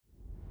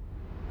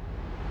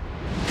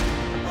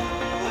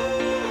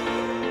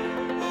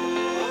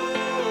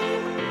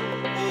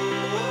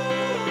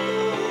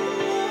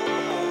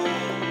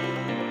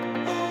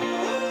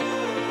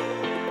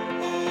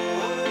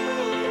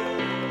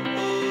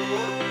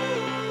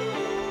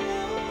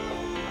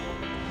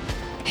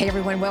Hey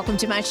everyone, welcome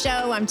to my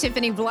show. I'm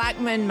Tiffany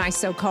Blackman, my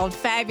so-called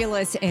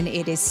fabulous, and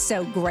it is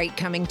so great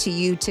coming to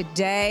you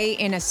today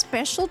in a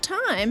special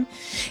time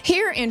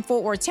here in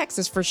Fort Worth,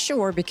 Texas, for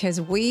sure,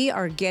 because we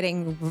are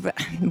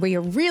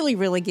really,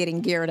 really getting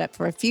geared up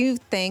for a few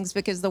things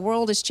because the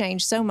world has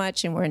changed so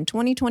much and we're in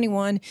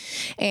 2021.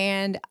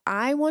 And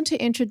I want to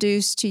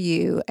introduce to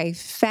you a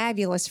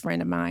fabulous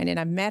friend of mine,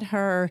 and I met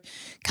her,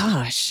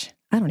 gosh,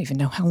 I don't even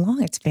know how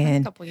long it's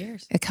been. A couple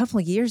years. A couple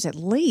of years at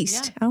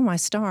least. Yeah. Oh, my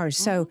stars.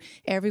 Mm-hmm. So,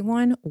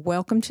 everyone,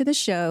 welcome to the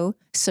show,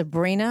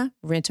 Sabrina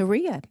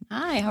Renteria.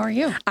 Hi, how are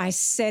you? I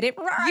said it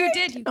right. You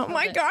did. Oh,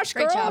 my gosh,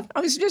 Great girl. job.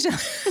 I was just...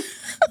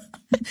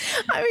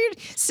 I mean,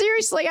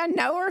 seriously, I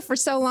know her for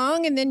so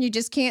long, and then you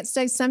just can't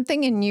say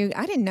something, and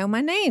I didn't know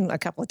my name a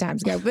couple of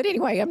times ago. But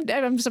anyway,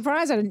 I'm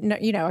surprised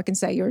I can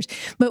say yours.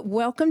 But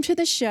welcome to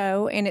the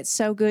show, and it's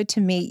so good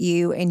to meet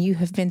you, and you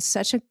have been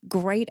such a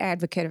great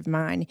advocate of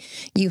mine.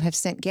 You have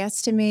sent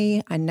guests to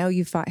me. I know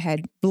you've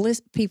had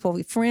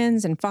people,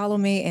 friends, and follow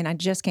me, and I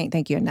just can't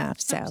thank you enough.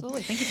 So,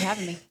 absolutely. Thank you for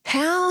having me.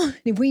 How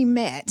did we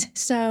met?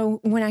 So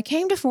when I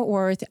came to Fort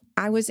Worth,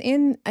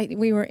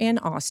 we were in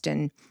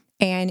Austin.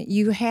 And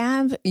you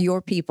have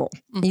your people.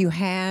 Mm-hmm.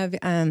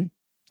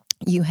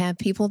 You have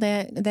people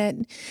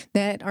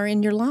that are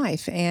in your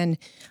life, and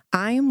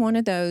I am one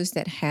of those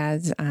that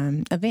has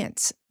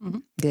events. Mm-hmm.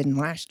 Didn't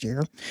last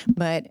year,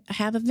 but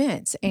have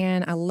events,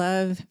 and I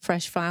love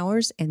fresh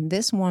flowers. And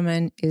this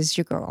woman is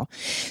your girl.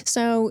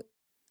 So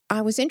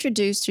I was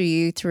introduced to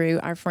you through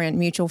our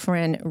mutual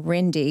friend,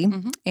 Rendy,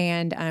 mm-hmm.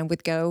 and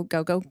with Go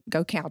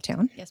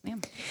Cowtown. Yes,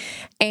 ma'am.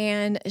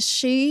 And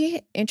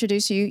she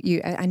introduced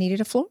you. I needed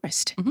a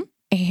florist. Mm-hmm.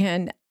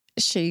 And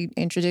she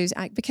introduced,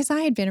 because I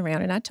had been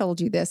around, and I told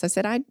you this. I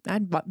said I'd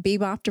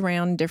bebopped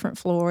around different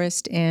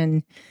florists,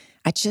 and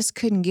I just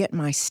couldn't get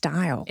my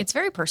style. It's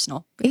very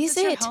personal. Is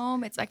it? Your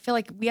home. I feel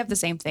like we have the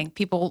same thing.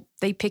 People,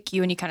 they pick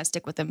you and you kind of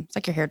stick with them. It's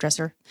like your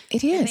hairdresser.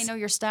 It is. And they know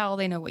your style.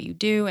 They know what you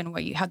do and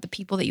what you have, the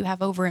people that you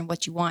have over and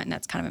what you want. And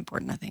that's kind of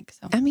important, I think.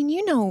 So, I mean,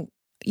 you know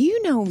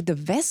the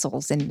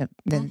vessels and the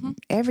mm-hmm.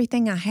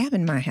 everything I have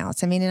in my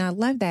house. I mean, and I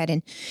love that.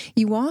 And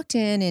you walked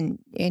in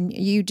and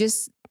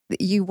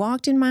you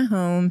walked in my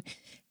home,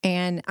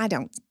 and I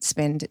don't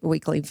spend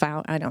weekly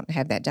file. I don't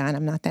have that done.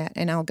 I'm not that.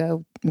 And I'll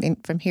go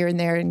from here and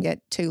there and get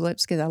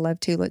tulips because I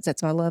love tulips.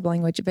 That's my love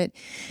language. But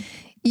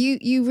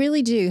you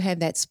really do have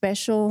that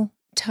special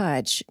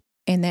touch,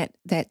 and that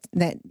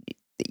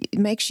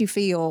makes you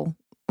feel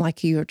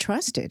like you are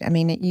trusted. I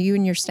mean, you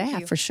and your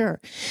staff for sure.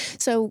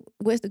 So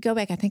go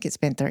back, I think it's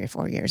been 3 or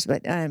 4 years,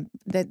 but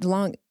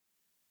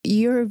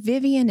you're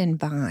Vivian and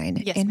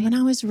Vine. Yes, and ma'am. when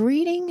I was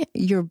reading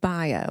your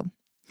bio,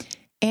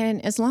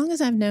 and as long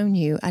as I've known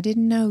you, I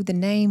didn't know the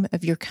name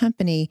of your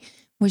company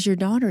was your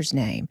daughter's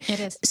name. It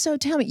is. So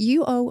tell me,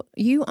 you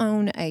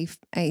own a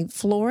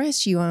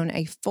florist, you own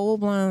a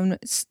full-blown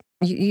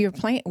you're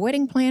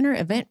wedding planner,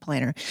 event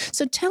planner.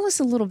 So tell us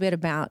a little bit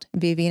about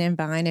Vivian and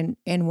Vine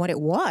and what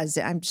it was.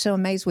 I'm so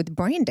amazed with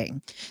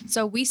branding.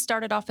 So we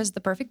started off as The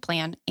Perfect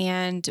Plan,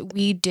 and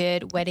we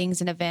did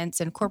weddings and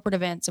events and corporate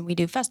events, and we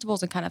do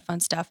festivals and kind of fun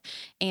stuff.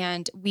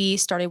 And we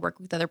started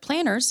working with other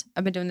planners.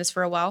 I've been doing this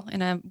for a while,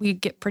 and we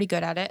get pretty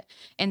good at it.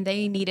 And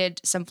they needed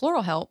some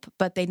floral help,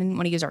 but they didn't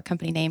want to use our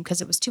company name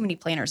because it was too many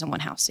planners in one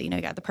house. So, you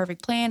got The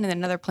Perfect Plan and then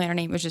another planner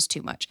name was just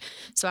too much.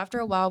 So after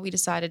a while, we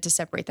decided to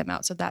separate them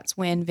out. So that's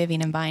when Vivian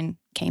and Vine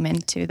came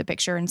into the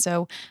picture. And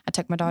so I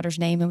took my daughter's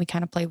name and we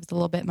kind of played with it a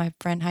little bit. My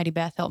friend Heidi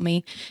Beth helped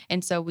me.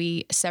 And so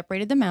we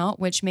separated them out,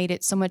 which made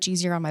it so much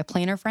easier on my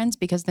planner friends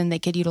because then they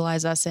could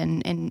utilize us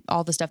and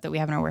all the stuff that we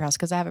have in our warehouse,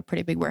 because I have a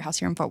pretty big warehouse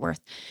here in Fort Worth.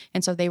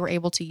 And so they were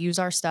able to use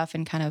our stuff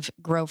and kind of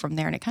grow from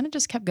there. And it kind of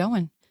just kept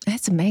going.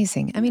 That's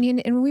amazing. I mean,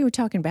 and we were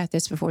talking about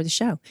this before the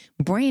show.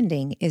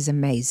 Branding is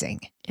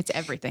amazing. It's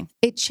everything.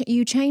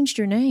 You changed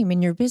your name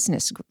and your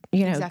business,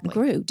 Exactly.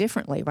 grew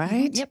differently,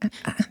 right? Mm-hmm.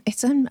 Yep.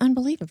 It's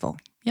unbelievable.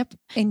 Yep.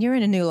 And you're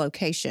in a new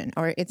location,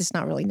 or it's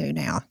not really new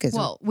now.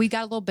 Well, we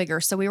got a little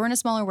bigger. So we were in a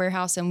smaller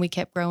warehouse and we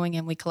kept growing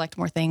and we collect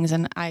more things.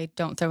 And I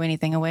don't throw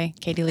anything away.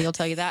 Katie Lee will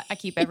tell you that. I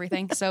keep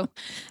everything. So,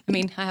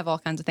 I have all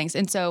kinds of things.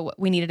 And so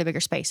we needed a bigger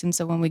space. And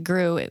so when we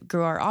grew, it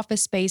grew our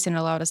office space and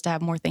allowed us to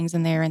have more things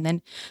in there. And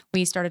then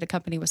we started a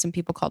company with some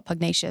people called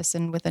Pugnacious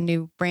and with a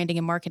new branding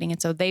and marketing.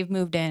 And so they've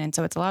moved in. And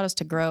so it's allowed us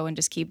to grow and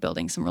just keep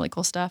building some really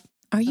cool stuff.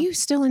 Are you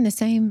still in the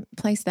same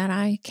place that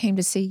I came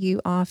to see you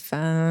off?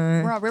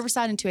 We're on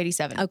Riverside in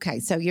 287. Okay,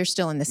 so you're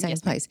still in the same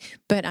place.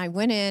 But I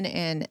went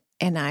in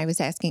and I was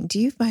asking, do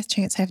you by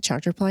chance have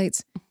charger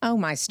plates? Oh,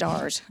 my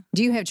stars.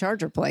 Do you have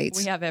charger plates?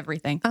 We have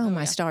everything. Oh,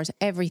 my stars.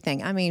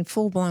 Everything. I mean,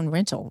 full-blown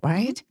rental,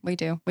 right? Mm-hmm. We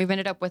do. We've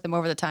ended up with them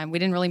over the time. We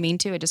didn't really mean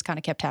to. It just kind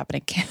of kept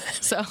happening.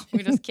 So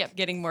we just kept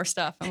getting more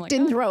stuff. I'm like,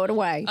 didn't throw it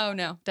away. Oh,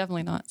 no,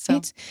 definitely not. So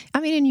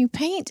and you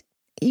paint,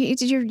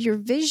 it's your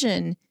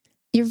vision.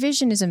 Your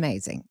vision is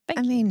amazing.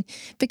 Thank you.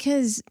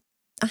 Because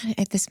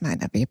this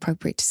might not be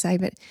appropriate to say,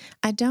 but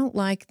I don't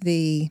like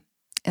the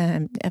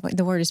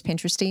word is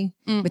Pinteresty,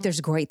 but there's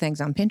great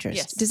things on Pinterest.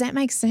 Yes. Does that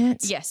make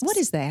sense? Yes. What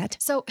is that?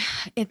 So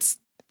it's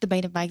the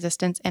bane of my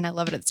existence, and I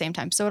love it at the same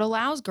time. So it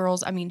allows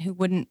girls, I mean, who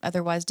wouldn't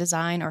otherwise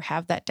design or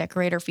have that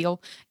decorator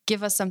feel,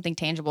 give us something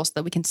tangible so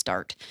that we can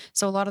start.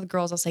 So a lot of the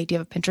girls, I'll say, do you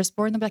have a Pinterest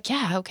board? And they'll be like,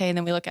 yeah, okay. And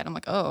then we look at them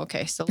like, oh,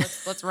 okay. So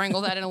let's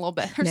wrangle that in a little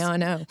bit. Now I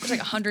know. There's like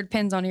 100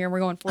 pins on here and we're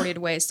going 48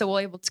 ways. So we'll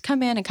able to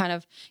come in and kind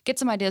of get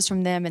some ideas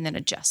from them and then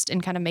adjust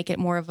and kind of make it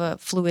more of a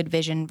fluid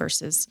vision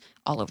versus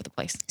all over the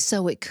place.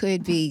 So it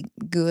could be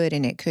good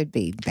and it could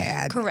be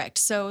bad. Correct.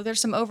 So there's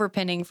some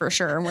overpinning for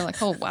sure. And we're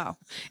like, oh, wow.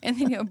 And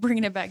then,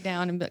 bringing it back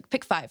down and be like,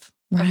 pick 5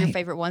 of your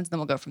favorite ones. And then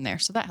we'll go from there.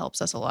 So that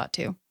helps us a lot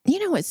too. You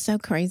know, what's so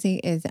crazy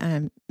is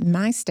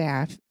my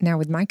staff now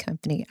with my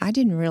company, I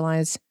didn't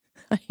realize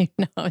I didn't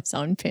know I was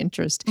on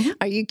Pinterest. Mm-hmm.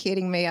 Are you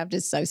kidding me? I'm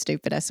just so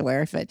stupid, I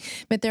swear.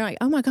 But they're like,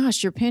 oh my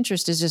gosh, your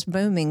Pinterest is just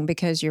booming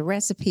because your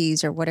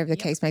recipes or whatever the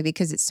case may be,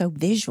 because it's so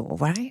visual,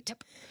 right?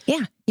 Yep.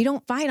 Yeah. You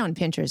don't fight on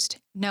Pinterest.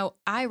 No,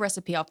 I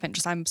recipe off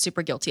Pinterest. I'm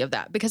super guilty of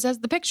that because it has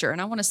the picture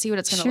and I want to see what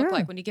it's going to look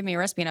like. When you give me a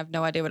recipe and I have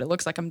no idea what it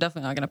looks like, I'm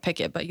definitely not going to pick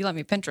it, but you let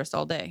me Pinterest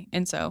all day.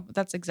 And so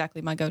that's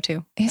exactly my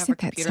go-to. I have a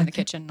computer in the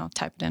kitchen and I'll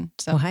type it in.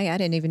 So, well, hey, I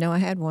didn't even know I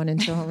had one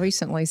until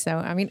recently. So,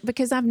 I mean,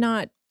 because I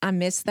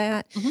missed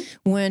that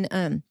when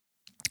I'm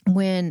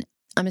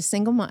a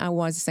single mom, I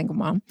was a single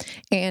mom.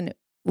 And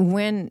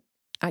when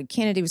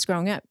Kennedy was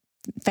growing up,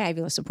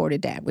 fabulous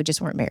supportive dad. We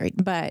just weren't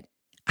married, but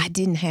I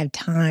didn't have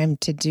time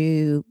to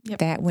do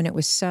that when it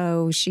was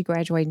she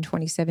graduated in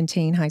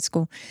 2017, high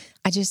school.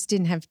 I just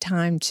didn't have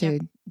time to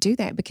do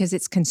that because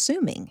it's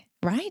consuming,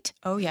 right?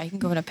 Oh yeah. You can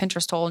go in a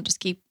Pinterest hole and just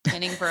keep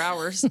pinning for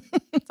hours.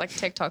 It's like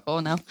TikTok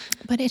hole now.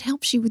 But it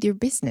helps you with your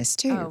business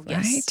too,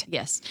 right?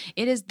 Yes.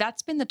 It is.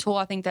 That's been the tool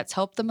I think that's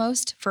helped the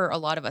most for a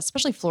lot of us,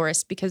 especially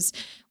florists, because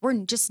we're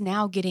just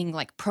now getting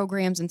like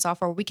programs and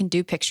software where we can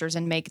do pictures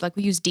and make, like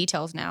we use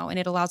details now, and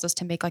it allows us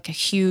to make like a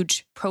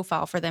huge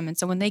profile for them. And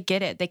so when they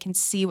get it, they can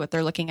see what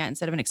they're looking at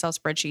instead of an Excel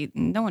spreadsheet.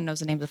 No one knows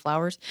the names of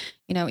flowers.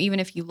 Even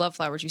if you love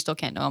flowers, you still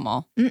can't know them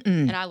all.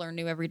 And I learn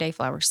new everyday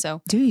flowers.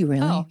 So do you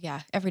really? Oh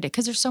yeah. Every day.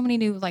 Cause there's so many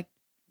new like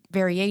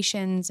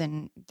variations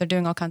and they're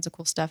doing all kinds of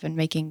cool stuff and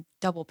making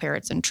double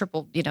parrots and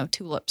triple,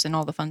 tulips and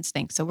all the fun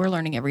things. So we're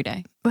learning every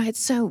day. Right.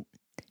 So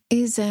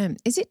is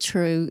it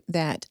true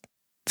that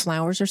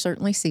flowers are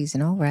certainly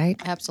seasonal, right?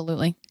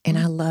 Absolutely. And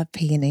I love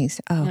peonies.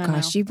 Oh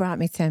gosh, you brought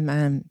me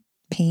some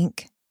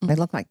pink. They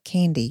look like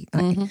candy.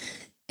 And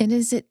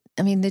is it,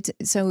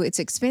 so it's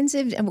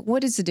expensive.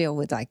 What is the deal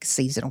with like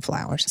seasonal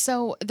flowers?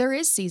 So there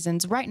is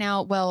seasons right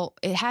now. Well,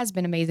 it has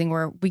been amazing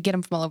where we get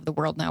them from all over the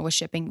world now with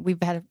shipping.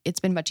 It's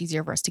been much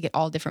easier for us to get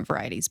all different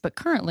varieties, but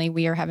currently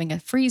we are having a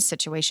freeze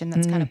situation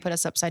that's kind of put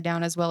us upside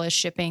down, as well as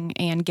shipping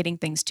and getting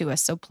things to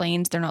us. So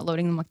planes, they're not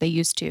loading them like they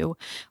used to.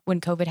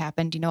 When COVID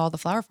happened, all the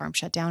flower farms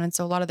shut down. And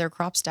so a lot of their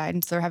crops died.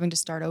 And so they're having to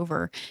start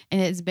over.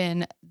 And it's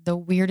been the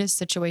weirdest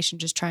situation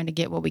just trying to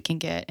get what we can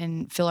get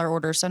and fill our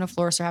orders. So I know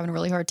florists are having a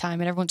really hard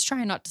time, and everyone's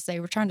trying not to say,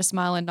 we're trying to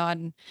smile and nod,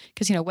 and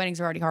because weddings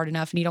are already hard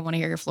enough and you don't want to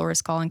hear your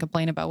florist call and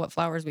complain about what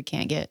flowers we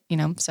can't get,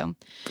 so.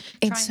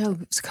 And so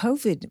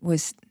COVID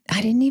was,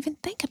 I didn't even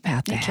think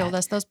about that. It killed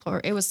us.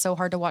 It was so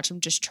hard to watch them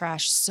just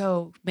trash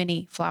so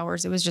many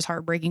flowers. It was just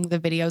heartbreaking, the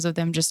videos of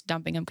them just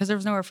dumping them because there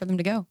was nowhere for them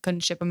to go.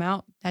 Couldn't ship them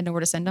out. Had nowhere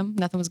to send them.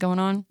 Nothing was going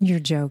on. You're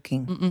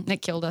joking.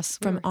 It killed us.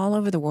 From all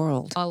over the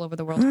world. All over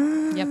the world.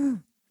 Yep.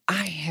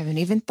 I haven't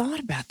even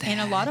thought about that. And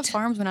a lot of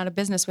farms went out of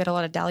business. We had a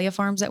lot of dahlia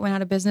farms that went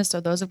out of business. So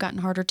those have gotten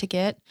harder to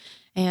get.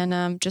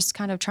 And just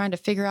kind of trying to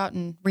figure out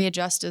and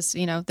readjust as,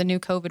 the new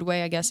COVID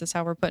way, I guess, is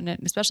how we're putting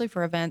it, especially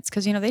for events.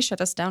 Because, they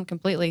shut us down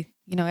completely.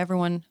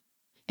 Everyone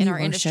in our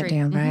industry, shut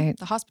down, right?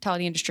 The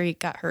hospitality industry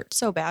got hurt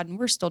so bad. And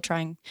we're still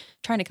trying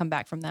to come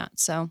back from that.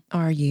 So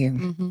are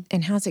you?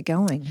 And how's it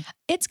going?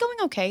 It's going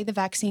okay. The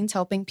vaccine's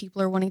helping.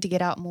 People are wanting to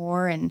get out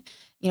more, and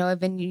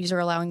venues are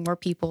allowing more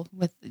people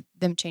with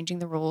them changing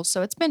the rules.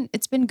 So it's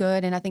been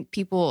good, and I think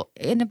people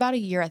in about a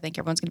year, I think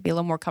everyone's going to be a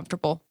little more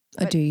comfortable.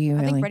 Do you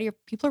really? I think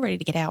people are ready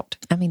to get out.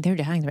 They're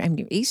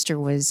dying. Easter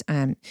was,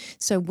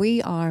 so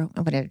we are,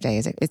 whatever day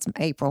is it? It's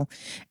April.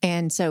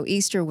 And so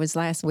Easter was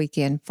last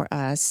weekend for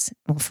us,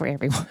 well, for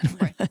everyone,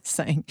 right. I'm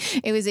saying.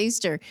 It was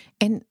Easter.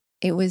 And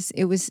it was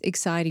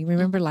exciting.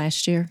 Remember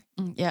last year?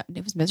 Yeah,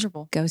 it was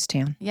miserable. Ghost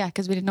town. Yeah,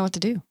 because we didn't know what to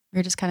do. We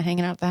were just kind of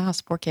hanging out at the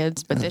house, poor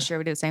kids. But this year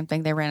we did the same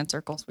thing. They ran in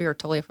circles. We were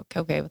totally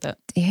okay with it.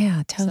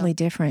 Yeah, totally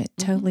different.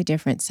 Totally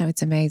different. So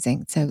it's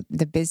amazing. So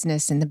the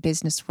business and the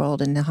business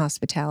world and the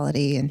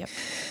hospitality and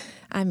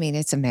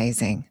it's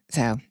amazing.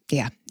 So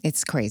yeah,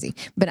 it's crazy.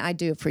 But I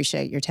do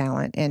appreciate your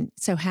talent. And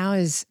so how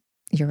is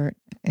your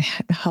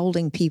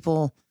holding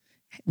people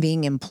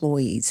being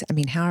employees?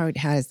 How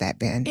has that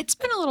been? It's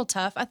been a little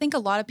tough. I think a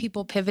lot of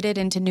people pivoted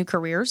into new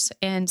careers,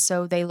 and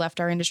so they left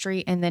our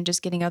industry, and then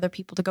just getting other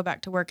people to go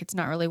back to work, it's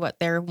not really what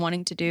they're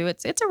wanting to do.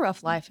 It's a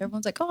rough life.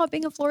 Everyone's like, oh,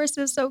 being a florist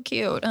is so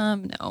cute.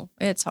 No,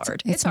 it's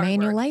hard. It's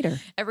manual labor.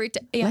 Every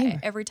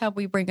time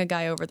we bring a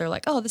guy over, they're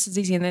like, oh, this is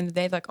easy. And then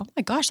they're like, oh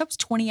my gosh, that was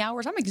 20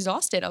 hours. I'm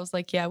exhausted. I was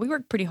like, yeah, we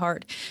work pretty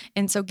hard.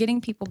 And so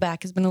getting people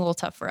back has been a little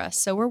tough for us.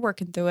 So we're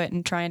working through it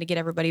and trying to get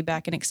everybody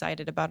back and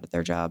excited about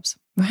their jobs.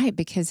 Right,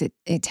 because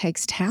it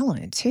takes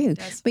talent too.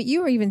 But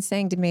you were even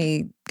saying to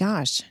me,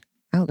 gosh,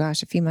 oh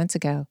gosh, a few months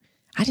ago.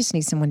 I just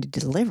need someone to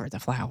deliver the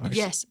flowers.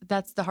 Yes,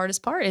 that's the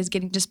hardest part is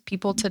getting just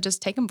people to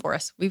just take them for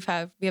us. We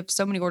have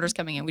so many orders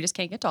coming in. We just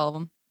can't get to all of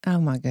them.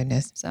 Oh my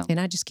goodness. So, and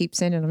I just keep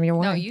sending them your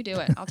way. no, you do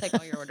it. I'll take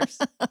all your orders.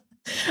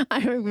 I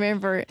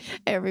remember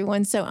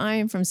everyone. So I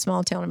am from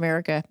small town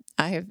America.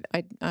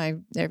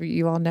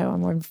 You all know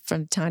I'm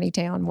from tiny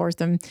town,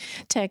 Wortham,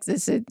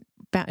 Texas.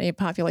 About a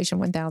population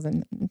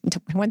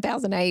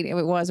 1,008 it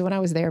was when I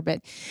was there.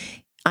 But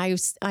I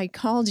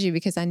called you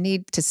because I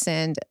need to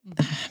send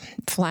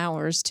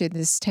flowers to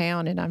this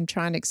town, and I'm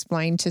trying to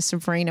explain to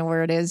Sabrina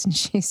where it is. And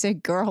she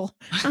said, girl,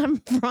 I'm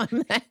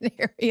from that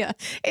area.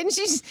 And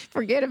she's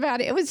forget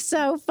about it. It was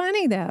so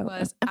funny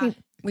though.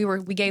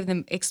 We gave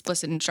them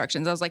explicit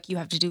instructions. I was like, you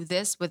have to do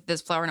this with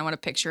this flower and I want a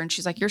picture. And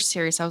she's like, you're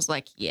serious? I was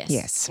like,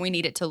 yes. We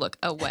need it to look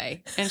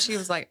away. And she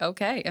was like,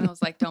 okay. And I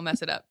was like, don't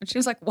mess it up. And she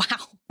was like, wow.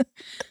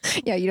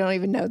 Yeah, you don't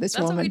even know this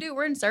woman. That's what we do.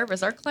 We're in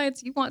service. Our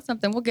clients, you want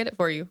something, we'll get it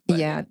for you. But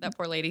yeah. That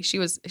poor lady, she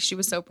was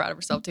so proud of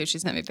herself too. She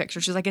sent me a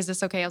picture. She's like, is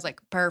this okay? I was like,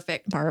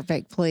 perfect.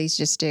 Perfect. Please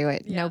just do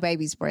it. Yeah. No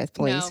baby's breath,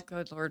 please. No,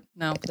 good Lord.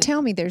 No. Please.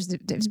 Tell me there's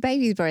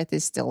baby's breath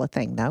is still a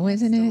thing though,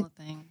 isn't it? Still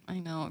a thing. I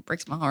know. It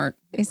breaks my heart.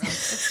 It's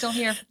still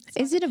here.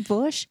 Is it a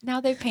bush?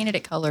 Now they've painted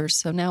it colors.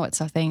 So now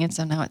it's a thing. And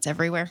so now it's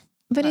everywhere.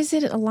 But is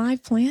it a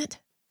live plant?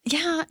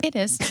 Yeah, it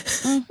is.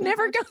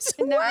 Never goes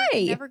away.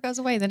 It never goes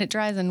away. Then it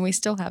dries and we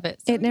still have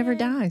it. So it never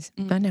dies.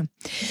 I know.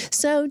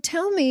 So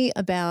tell me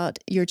about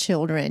your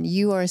children.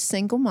 You are a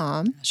single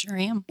mom. I sure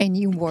am. And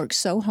you work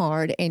so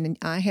hard. And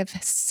I have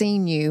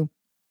seen you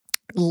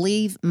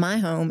leave my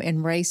home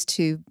and race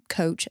to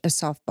coach a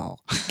softball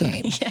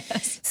game.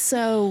 Yes.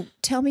 So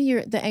tell me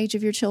the age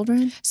of your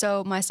children.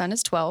 So my son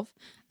is 12.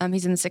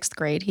 He's in the 6th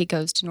grade. He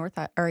goes to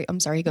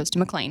he goes to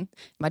McLean.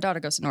 My daughter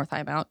goes to North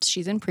High Mount.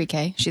 She's in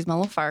pre-K. She's my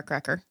little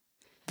firecracker.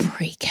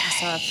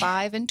 Pre-K.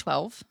 5 and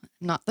 12,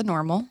 not the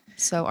normal.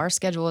 So our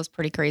schedule is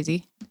pretty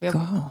crazy. We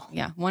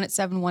have, one at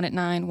 7, one at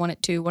 9, one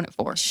at 2, one at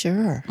 4.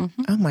 Sure.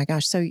 Mm-hmm. Oh my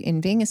gosh. So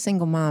in being a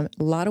single mom,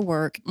 a lot of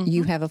work,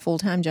 you have a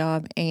full-time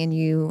job and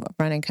you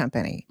run a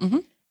company. Mm-hmm.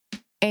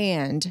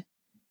 And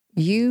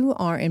you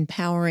are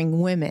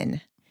empowering women.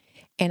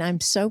 And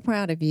I'm so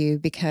proud of you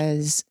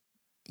because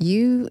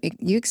you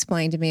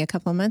explained to me a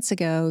couple of months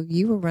ago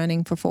you were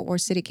running for Fort Worth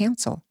City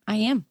Council. I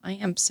am.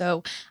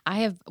 So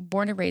I have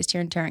born and raised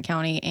here in Tarrant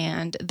County,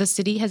 and the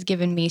city has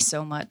given me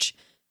so much.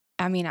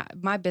 I mean,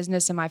 my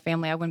business and my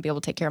family, I wouldn't be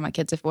able to take care of my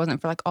kids if it wasn't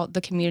for like all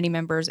the community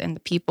members and the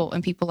people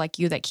like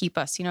you that keep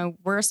us. You know,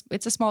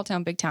 it's a small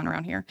town, big town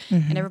around here,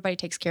 and everybody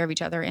takes care of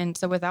each other. And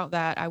so without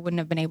that, I wouldn't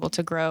have been able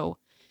to grow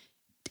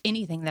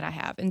anything that I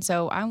have. And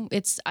so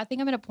I think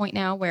I'm at a point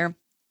now where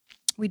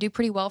we do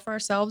pretty well for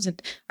ourselves and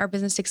our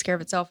business takes care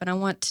of itself. And I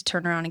want to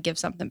turn around and give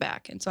something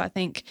back. And so I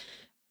think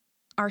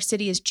our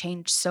city has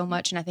changed so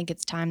much. And I think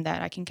it's time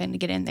that I can kind of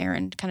get in there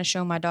and kind of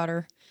show my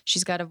daughter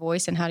she's got a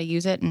voice and how to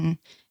use it and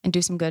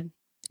do some good.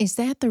 Is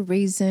that the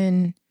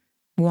reason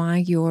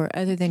why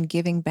other than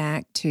giving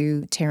back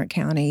to Tarrant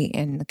County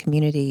and the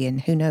community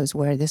and who knows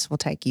where this will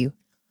take you?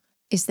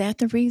 Is that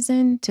the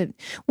reason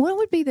what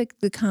would be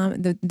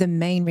the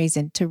main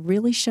reason to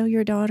really show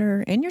your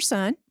daughter and your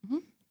son? Mm-hmm.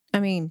 I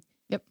mean,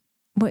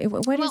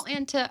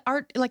 and to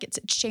art, like it's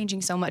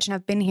changing so much, and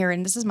I've been here,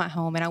 and this is my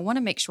home, and I want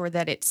to make sure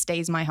that it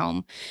stays my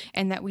home,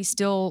 and that we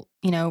still,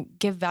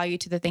 give value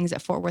to the things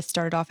that Fort Worth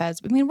started off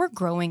as. I mean, we're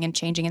growing and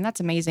changing, and that's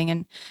amazing.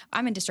 And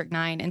I'm in District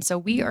 9, and so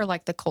we are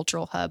like the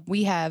cultural hub.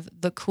 We have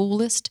the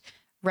coolest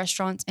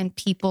restaurants and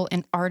people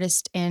and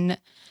artists and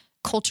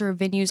culture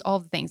venues, all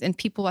the things, and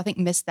people I think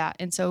miss that,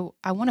 and so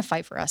I want to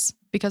fight for us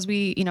because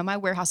my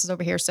warehouse is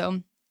over here,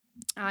 so.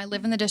 I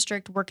live in the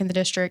district, work in the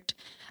district,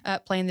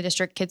 play in the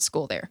district, kids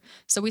school there.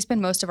 So we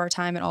spend most of our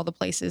time at all the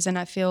places. And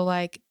I feel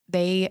like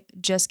they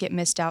just get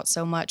missed out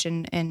so much.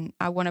 And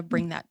I want to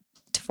bring that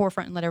to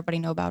forefront and let everybody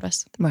know about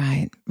us.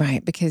 Right.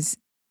 Because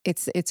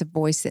it's a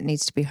voice that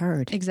needs to be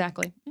heard.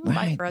 Exactly.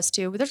 Fight for us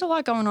too. But there's a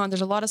lot going on.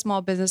 There's a lot of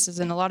small businesses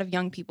and a lot of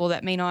young people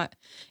that may not,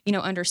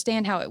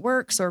 understand how it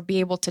works or be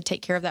able to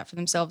take care of that for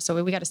themselves.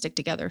 So we got to stick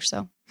together.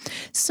 So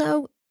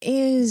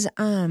is,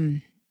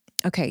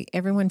 okay,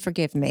 everyone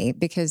forgive me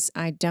because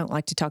I don't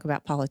like to talk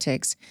about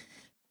politics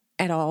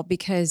at all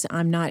because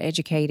I'm not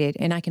educated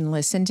and I can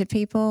listen to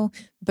people,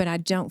 but I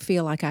don't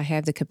feel like I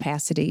have the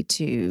capacity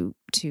to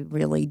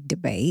really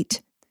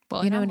debate.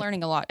 Well, I'm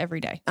learning a lot every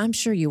day. I'm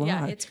sure you are.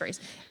 Yeah, it's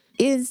crazy.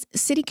 Is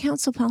city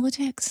council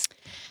politics?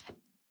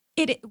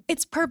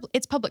 It's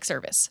public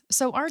service.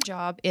 So our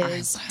job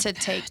is to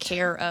take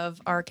care of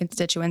our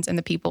constituents and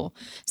the people.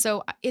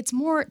 So it's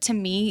more, to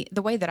me,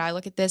 the way that I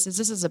look at this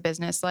is a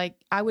business. Like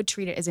I would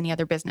treat it as any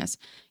other business.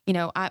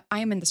 I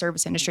am in the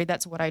service industry.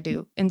 That's what I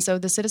do. And so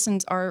the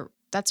citizens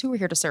that's who we're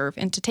here to serve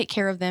and to take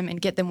care of them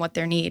and get them what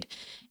they need.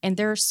 And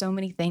there are so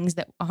many things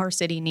that our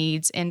city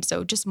needs. And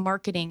so just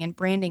marketing and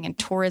branding and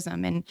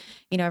tourism and,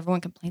 everyone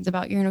complains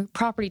about,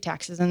 property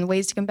taxes and the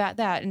ways to combat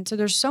that. And so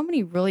there's so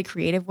many really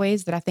creative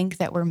ways that I think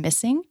that we're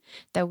missing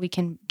that we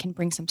can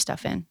bring some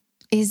stuff in.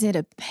 Is it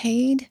a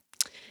paid?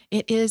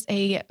 It is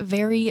a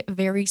very,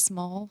 very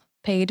small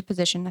paid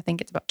position. I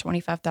think it's about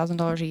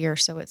 $25,000 a year.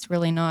 So it's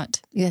really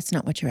not. That's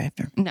not what you're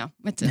after. No,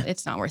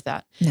 it's not worth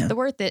that. No. The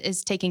worth it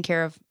is taking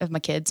care of my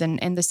kids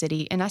and the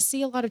city. And I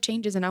see a lot of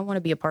changes and I want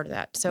to be a part of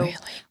that. So Really?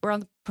 we're on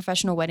the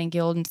Professional Wedding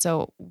Guild. And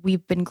so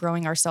we've been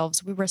growing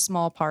ourselves. We were a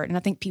small part. And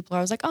I think people are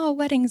always like, oh,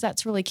 weddings,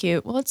 that's really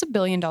cute. Well, it's $1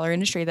 billion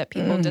industry that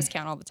people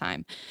discount all the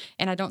time.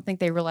 And I don't think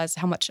they realize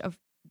how much of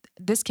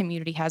this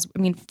community has.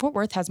 I mean, Fort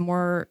Worth has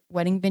more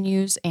wedding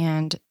venues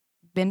and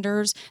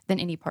vendors than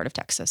any part of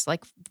Texas.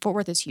 Like Fort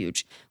Worth is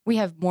huge. We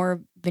have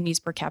more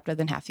venues per capita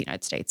than half the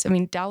United States. I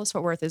mean, Dallas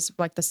Fort Worth is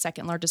like the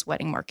second largest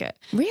wedding market.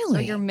 Really? So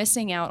you're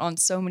missing out on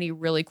so many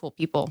really cool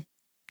people.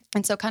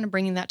 And so kind of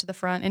bringing that to the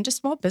front and just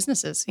small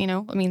businesses,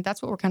 I mean,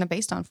 that's what we're kind of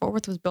based on. Fort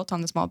Worth was built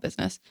on the small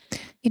business.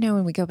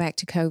 When we go back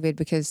to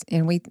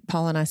COVID,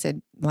 Paul and I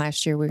said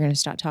last year we were going to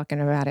start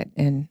talking about it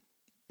in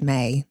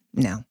May.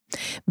 No,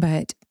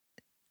 but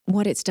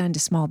what it's done to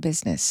small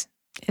business.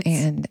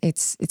 And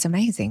it's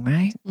amazing,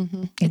 right?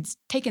 Mm-hmm. It's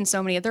taken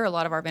so many. There are a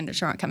lot of our vendors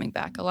who aren't coming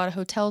back. A lot of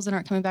hotels that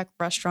aren't coming back.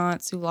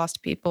 Restaurants who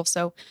lost people.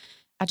 So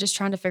I'm just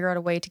trying to figure out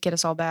a way to get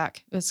us all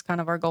back. It's kind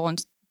of our goal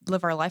and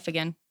live our life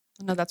again.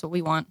 I know that's what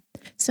we want.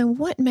 So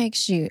what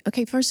makes you?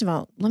 Okay, first of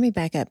all, let me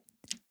back up.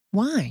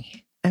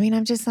 Why? I mean,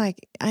 I'm just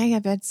like I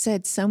have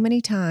said so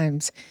many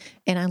times,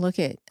 and I look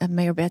at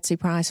Mayor Betsy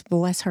Price.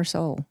 Bless her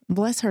soul.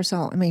 Bless her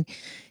soul. I mean,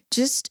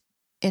 just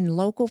in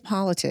local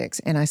politics,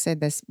 and I said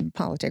this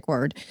politic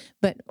word,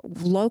 but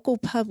local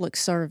public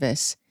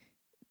service,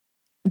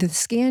 the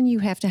skin you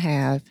have to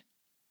have,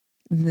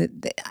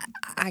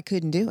 I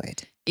couldn't do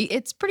it.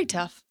 It's pretty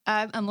tough.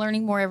 I'm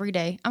learning more every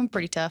day. I'm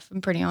pretty tough.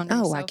 I'm pretty honored.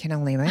 Oh, I can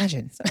only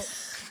imagine.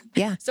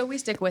 Yeah. So we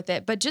stick with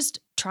it, but just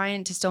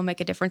trying to still make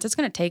a difference. It's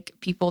going to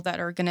take people that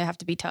are going to have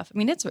to be tough. I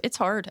mean, it's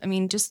hard. I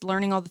mean, just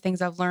learning all the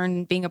things I've learned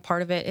and being a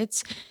part of it,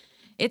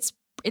 it's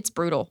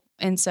brutal.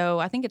 And so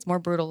I think it's more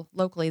brutal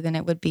locally than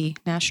it would be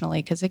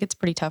nationally because it gets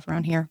pretty tough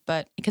around here.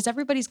 But because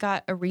everybody's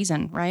got a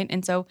reason, right?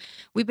 And so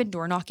we've been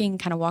door knocking,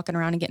 kind of walking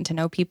around and getting to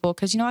know people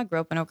because, I grew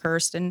up in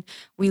Oakhurst and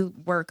we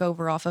work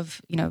over off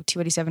of,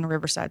 287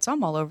 Riverside. So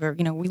I'm all over,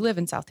 we live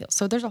in South Hills.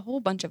 So there's a whole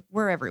bunch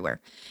we're everywhere.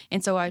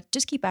 And so I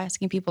just keep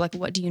asking people like,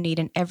 what do you need?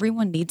 And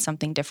everyone needs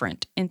something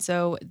different. And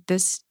so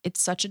it's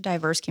such a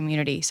diverse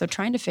community. So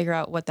trying to figure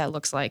out what that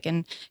looks like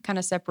and kind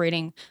of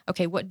separating,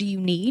 okay, what do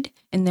you need?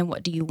 And then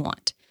what do you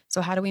want? So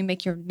how do we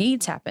make your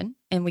needs happen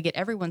and we get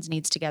everyone's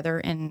needs together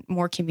and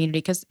more community?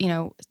 Because,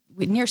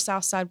 near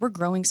South Side, we're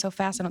growing so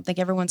fast. I don't think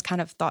everyone's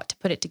kind of thought to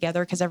put it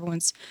together because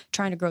everyone's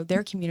trying to grow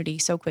their community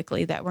so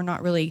quickly that we're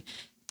not really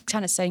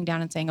kind of sitting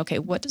down and saying, okay,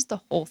 what does the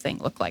whole thing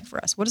look like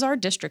for us? What does our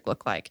district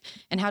look like?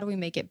 And how do we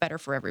make it better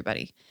for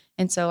everybody?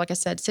 And so, like I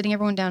said, sitting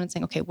everyone down and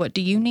saying, okay, what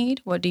do you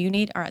need? What do you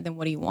need? All right, then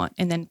what do you want?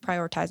 And then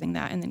prioritizing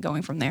that and then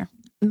going from there.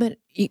 But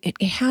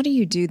how do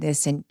you do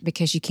this? And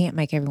because you can't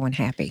make everyone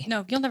happy.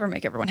 No, you'll never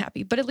make everyone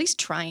happy, but at least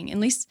trying, at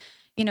least,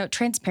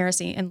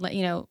 transparency and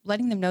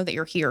letting them know that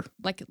you're here,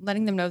 like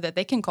letting them know that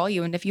they can call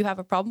you. And if you have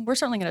a problem, we're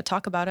certainly going to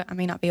talk about it. I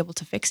may not be able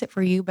to fix it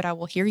for you, but I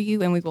will hear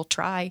you and we will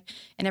try.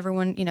 And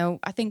everyone,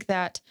 I think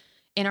that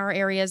in our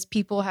areas,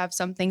 people have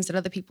some things that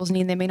other people's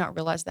need. They may not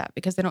realize that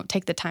because they don't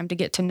take the time to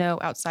get to know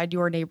outside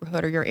your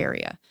neighborhood or your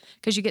area.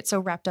 Because you get so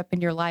wrapped up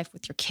in your life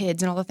with your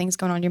kids and all the things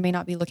going on, you may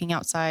not be looking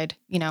outside,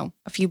 a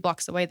few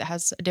blocks away that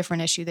has a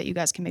different issue that you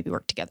guys can maybe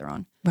work together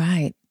on.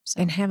 Right. So,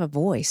 and have a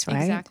voice,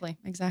 right?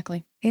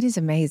 Exactly. It is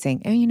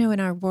amazing. And,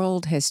 and our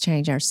world has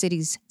changed. Our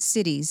cities.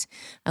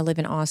 I live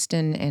in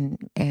Austin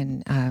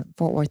and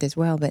Fort Worth as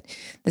well, but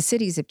the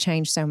cities have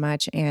changed so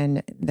much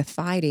and the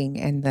fighting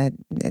and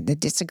the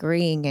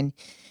disagreeing. And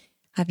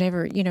I've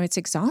never, it's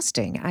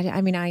exhausting.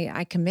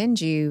 I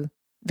commend you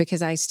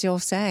because I still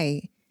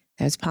say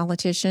those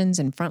politicians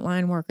and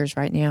frontline workers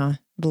right now,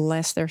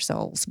 bless their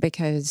souls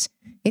because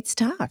it's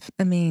tough.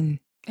 I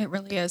mean, it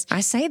really is.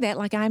 I say that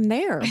like I'm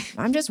there.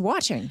 I'm just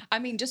watching. I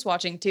mean, just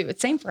watching too.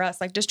 It's same for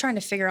us. Like just trying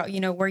to figure out,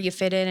 where you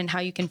fit in and how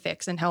you can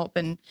fix and help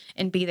and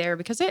be there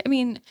because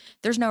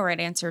there's no right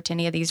answer to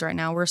any of these right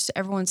now.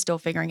 Everyone's still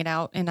figuring it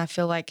out. And I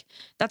feel like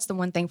that's the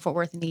one thing Fort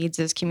Worth needs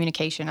is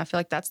communication. I feel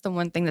like that's the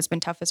one thing that's been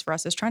toughest for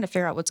us is trying to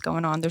figure out what's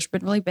going on. There's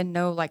really been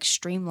no like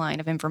streamline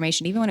of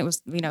information. Even when it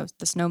was,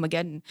 the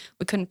Snowmageddon,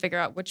 we couldn't figure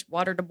out which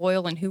water to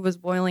boil and who was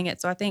boiling it.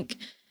 So I think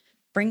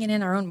bringing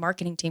in our own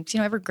marketing team. Because,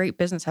 every great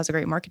business has a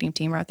great marketing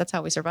team, right? That's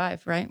how we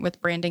survive, right?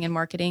 With branding and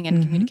marketing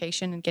and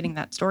communication and getting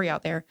that story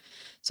out there.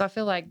 So I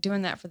feel like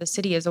doing that for the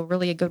city is a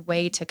good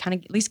way to kind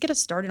of at least get us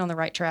started on the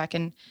right track.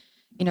 And,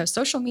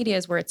 social media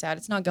is where it's at.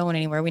 It's not going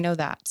anywhere. We know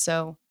that.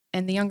 So,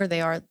 and the younger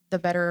they are, the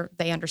better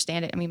they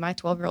understand it. I mean, my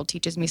 12-year-old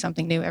teaches me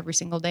something new every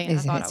single day. And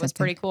I thought it was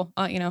pretty cool.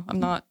 I'm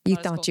not. You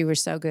thought you were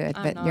so good,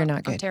 but you're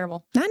not good. I'm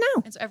terrible. I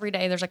know. And so every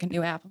day there's like a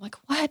new app. I'm like,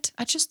 what?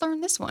 I just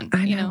learned this one.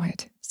 I know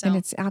it. So, and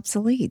it's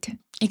obsolete.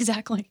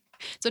 Exactly.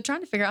 So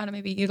trying to figure out how to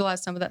maybe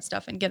utilize some of that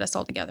stuff and get us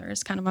all together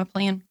is kind of my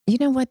plan. You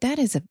know what?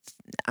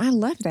 I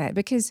love that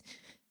because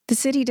the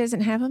city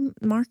doesn't have a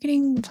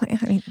marketing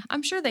plan.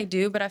 I'm sure they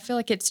do, but I feel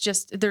like it's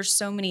just, there's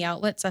so many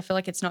outlets. I feel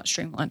like it's not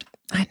streamlined.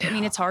 I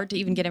know. It's hard to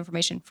even get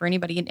information for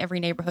anybody in every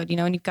neighborhood,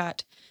 and you've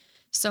got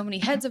so many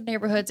heads of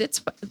neighborhoods. It's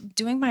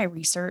doing my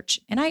research,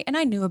 and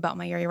I knew about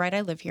my area, right?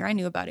 I live here. I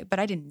knew about it, but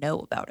I didn't know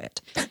about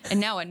it. And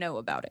now I know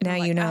about it. Now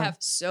I'm you know. I have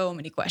so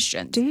many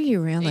questions. Do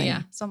you really?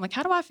 Yeah. So I'm like,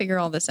 how do I figure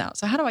all this out?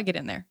 So how do I get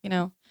in there?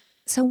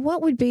 So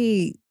what was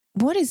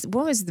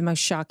the most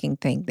shocking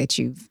thing that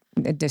you've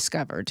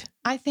discovered?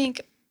 I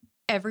think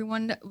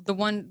everyone,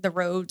 the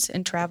roads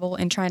and travel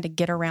and trying to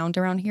get around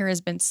here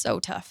has been so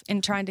tough,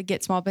 and trying to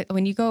get small, but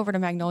when you go over to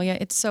Magnolia,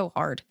 it's so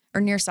hard,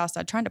 or near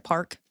Southside, trying to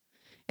park.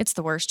 It's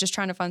the worst, just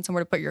trying to find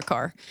somewhere to put your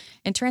car.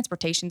 And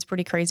transportation's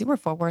pretty crazy. We're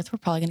Fort Worth. We're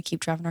probably going to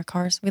keep driving our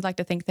cars. We'd like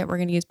to think that we're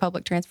going to use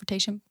public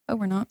transportation, but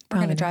we're not. We're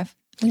going to drive.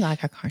 We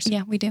like our cars.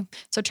 Yeah, we do.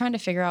 So trying to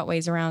figure out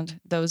ways around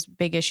those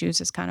big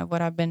issues is kind of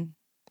what I've been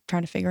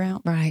trying to figure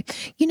out. Right.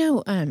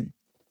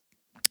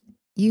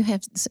 You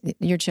have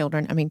your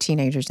children, I mean,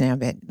 teenagers now,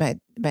 but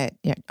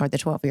yeah, or the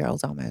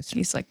 12-year-olds almost.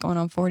 He's like going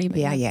on 40. But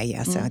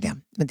yeah. So yeah,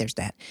 but there's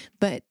that.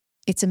 But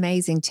it's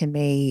amazing to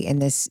me,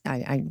 and this,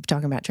 I'm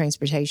talking about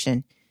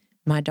transportation.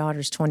 My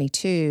daughter's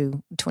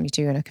 22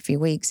 in a few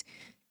weeks.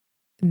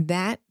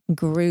 That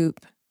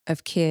group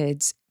of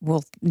kids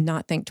will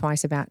not think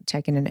twice about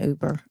taking an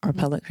Uber or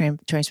public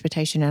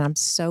transportation. And I'm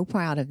so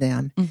proud of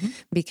them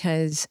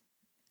because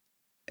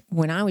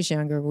when I was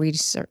younger,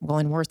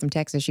 in Wortham,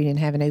 Texas, you didn't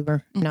have an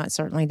Uber. Not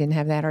certainly didn't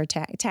have that. Or a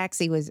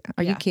taxi was,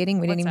 are you kidding?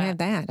 We didn't even have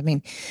that. I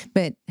mean,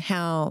 but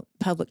how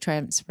public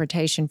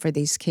transportation for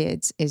these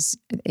kids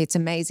it's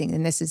amazing.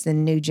 And this is the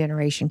new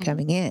generation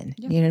coming in.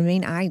 Yeah. You know what I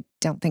mean? I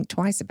don't think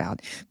twice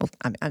about,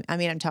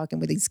 I'm talking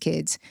with these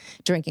kids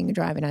drinking and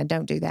driving. I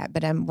don't do that.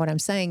 But what I'm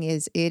saying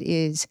is it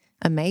is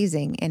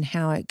amazing, and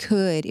how it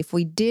could, if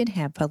we did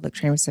have public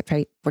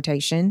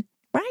transportation,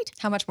 right?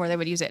 How much more they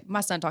would use it.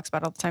 My son talks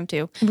about it all the time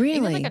too. Really?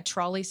 Even like a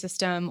trolley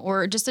system,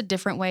 or just a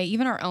different way,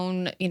 even our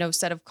own,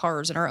 set of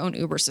cars and our own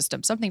Uber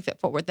system, something fit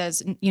Fort Worth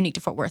that's unique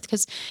to Fort Worth.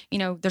 Because,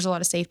 there's a lot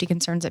of safety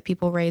concerns that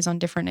people raise on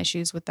different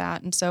issues with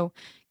that. And so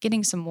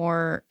getting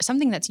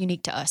something that's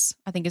unique to us,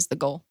 I think is the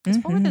goal. Because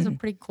Fort Worth is a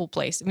pretty cool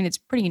place. I mean, it's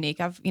pretty unique.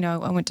 I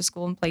went to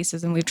school in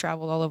places, and we've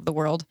traveled all over the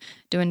world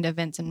doing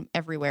events and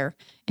everywhere.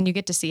 And you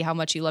get to see how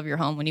much you love your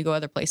home when you go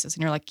other places,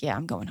 and you're like, yeah,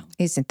 I'm going home.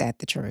 Isn't that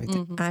the truth?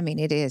 I mean,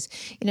 it is.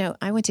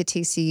 I went to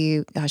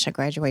TCU. Gosh, I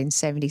graduated in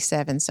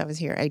 77, so I was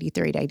here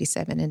 83 to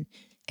 87,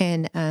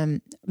 and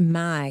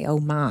my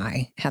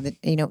how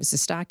it was the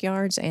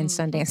Stockyards and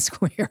Sundance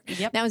Square.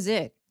 Yep. That was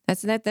it.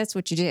 That's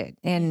what you did,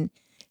 and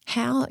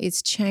how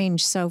it's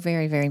changed so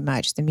very, very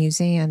much. The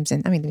museums,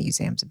 but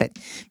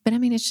I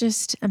mean, it's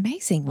just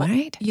amazing,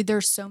 right?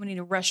 There's so many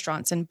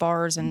restaurants and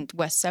bars, and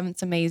West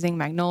 7th's amazing,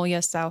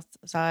 Magnolia, South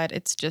Side.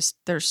 It's just,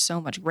 there's so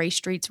much. Ray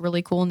Street's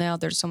really cool now.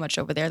 There's so much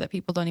over there that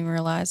people don't even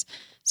realize.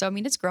 So, I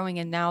mean, it's growing,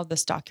 and now the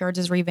Stockyards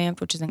is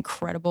revamped, which is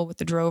incredible with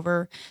the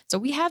Drover. So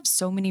we have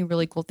so many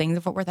really cool things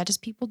in Fort Worth that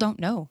just people don't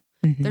know.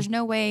 There's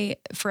no way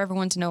for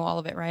everyone to know all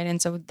of it, right?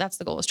 And so that's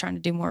the goal, is trying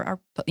to do more. Our,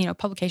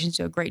 publications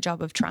do a great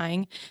job of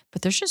trying,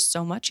 but there's just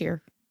so much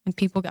here, and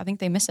people, I think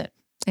they miss it.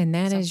 And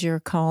that is your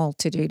call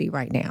to duty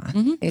right now.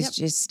 It's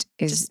just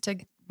to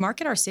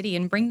market our city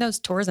and bring those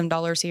tourism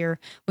dollars here.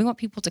 We want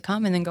people to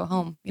come and then go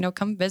home,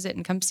 come visit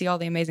and come see all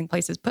the amazing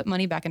places, put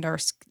money back into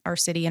our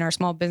city and our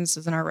small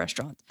businesses and our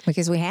restaurants.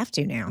 Because we have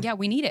to now. Yeah,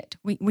 we need it.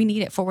 We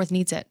need it. Fort Worth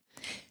needs it.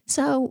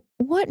 So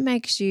what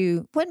makes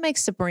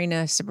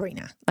Sabrina?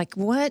 Like,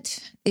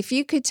 if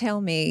you could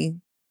tell me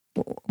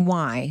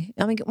why,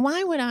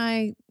 why would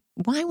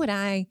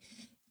I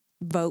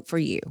vote for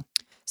you?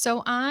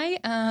 So I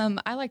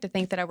like to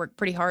think that I work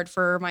pretty hard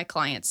for my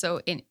clients.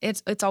 So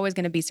it's always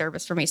going to be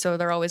service for me. So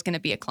they're always going to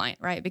be a client,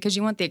 right? Because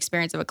you want the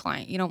experience of a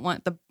client. You don't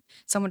want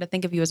someone to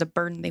think of you as a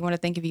burden. They want to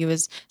think of you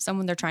as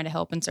someone they're trying to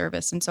help and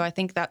service. And so I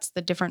think that's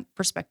the different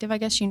perspective, I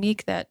guess,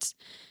 unique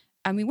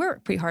we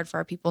work pretty hard for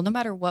our people. No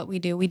matter what we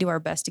do our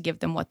best to give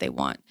them what they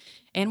want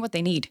and what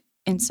they need.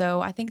 And so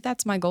I think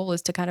that's my goal,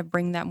 is to kind of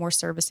bring that more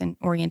service and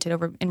oriented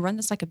over and run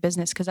this like a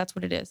business, because that's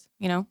what it is,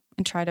 and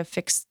try to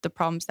fix the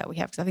problems that we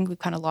have. Because I think we've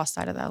kind of lost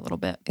sight of that a little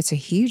bit. It's a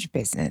huge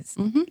business.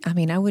 I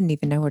mean, I wouldn't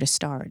even know where to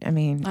start.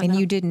 And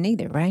you didn't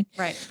either, right?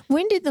 Right.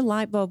 When did the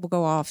light bulb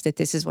go off that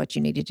this is what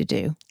you needed to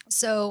do?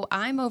 So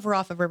I'm over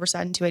off of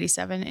Riverside and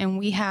 287, and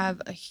we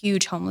have a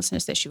huge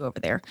homelessness issue over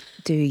there.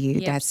 Do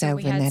you? Yeah, that's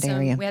over in that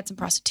area. We had some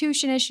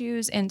prostitution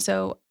issues, and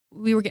so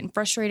we were getting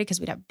frustrated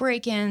because we'd have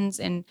break-ins,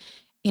 and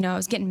I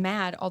was getting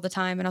mad all the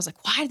time, and I was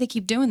like, why do they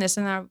keep doing this?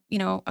 And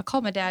I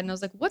called my dad, and I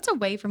was like, what's a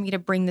way for me to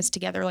bring this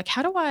together? Like,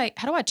 how do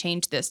I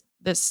change this,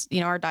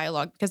 our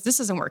dialogue, because this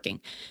isn't working?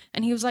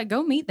 And he was like,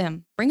 go meet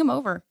them, bring them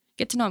over,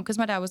 get to know them. Cause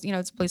my dad was,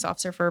 a police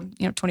officer for,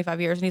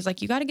 25 years. And he's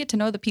like, you got to get to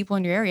know the people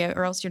in your area,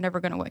 or else you're never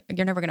going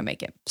to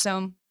make it.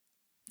 So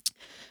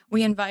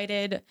we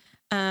invited,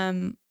 we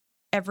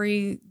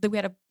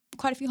had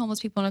quite a few homeless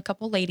people and a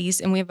couple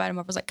ladies, and we invited them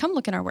over. I was like, come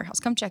look in our warehouse,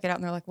 come check it out.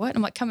 And they're like, what?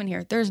 I'm like, come in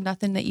here. There's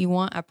nothing that you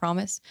want, I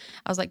promise.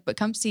 I was like, but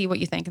come see what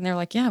you think. And they're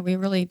like, yeah, we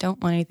really don't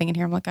want anything in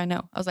here. I'm like, I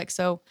know. I was like,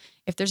 so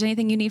if there's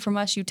anything you need from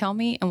us, you tell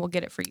me and we'll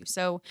get it for you.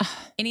 So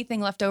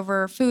anything left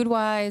over food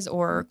wise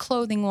or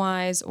clothing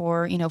wise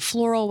or,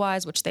 floral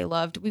wise, which they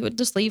loved, we would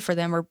just leave for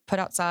them or put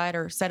outside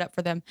or set up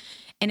for them.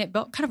 And it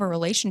built kind of a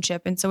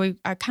relationship. And so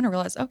I kind of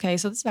realized, okay,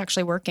 so this is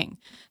actually working.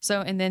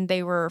 So, and then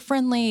they were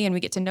friendly and we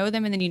get to know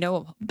them. And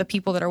then, the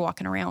people that are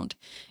walking around.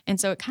 And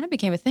so it kind of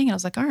became a thing. And I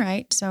was like, all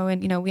right. So,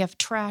 and, we have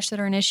trash that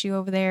are an issue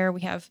over there.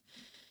 We have,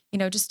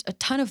 just a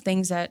ton of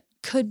things that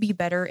could be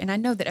better. And I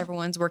know that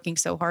everyone's working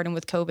so hard, and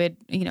with COVID,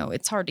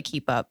 it's hard to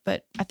keep up,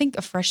 but I think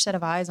a fresh set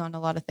of eyes on a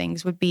lot of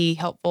things would be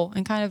helpful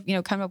and kind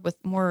of, come up with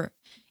more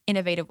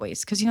innovative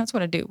ways. Cause that's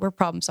what I do. We're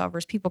problem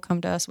solvers. People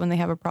come to us when they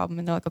have a problem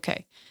and they're like,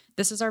 okay,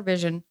 this is our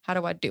vision. How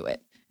do I do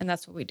it? And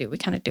that's what we do. We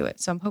kind of do it.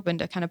 So I'm hoping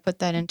to kind of put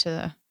that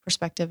into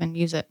perspective and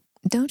use it.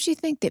 Don't you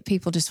think that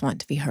people just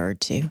want to be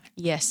heard too?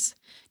 Yes.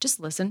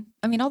 Just listen.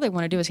 I mean, all they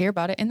want to do is hear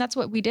about it. And that's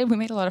what we did. We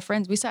made a lot of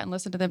friends. We sat and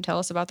listened to them tell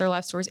us about their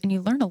life stories, and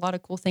you learn a lot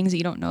of cool things that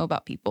you don't know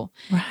about people.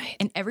 Right.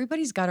 And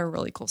everybody's got a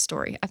really cool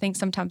story. I think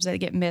sometimes they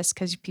get missed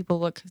because people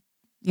look,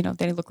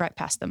 they look right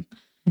past them.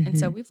 Mm-hmm. And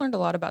so we've learned a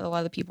lot about a lot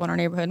of the people in our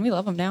neighborhood, and we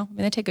love them now. I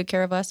mean, they take good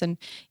care of us. And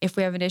if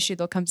we have an issue,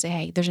 they'll come say,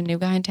 hey, there's a new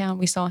guy in town.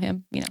 We saw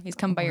him, he's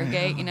come by your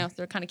gate, so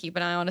they're kind of keep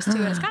an eye on us too.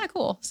 And it's kind of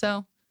cool.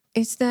 So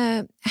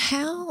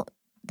how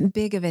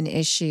big of an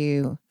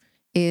issue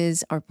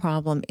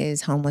problem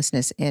is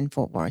homelessness in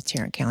Fort Worth,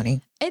 Tarrant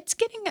County? It's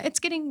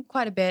getting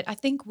quite a bit. I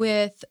think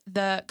with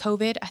the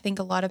COVID, I think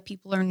a lot of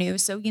people are new.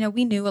 So,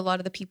 we knew a lot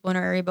of the people in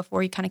our area before.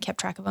 We kind of kept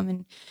track of them.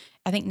 And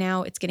I think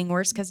now it's getting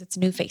worse because it's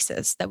new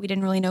faces that we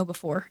didn't really know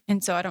before.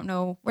 And so I don't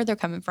know where they're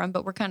coming from,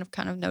 but we're kind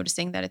of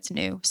noticing that it's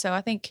new. So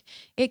I think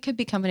it could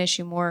become an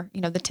issue more.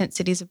 The tent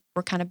cities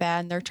were kind of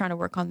bad, and they're trying to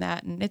work on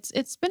that. And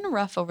it's been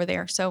rough over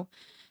there. So,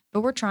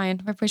 but we're trying.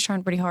 Everybody's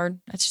trying pretty hard.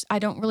 I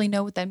don't really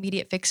know what the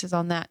immediate fix is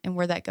on that and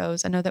where that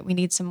goes. I know that we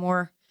need some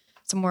more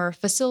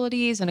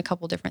facilities and a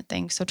couple different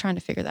things. So trying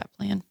to figure that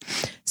plan.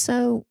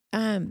 So,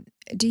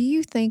 do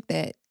you think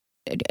that,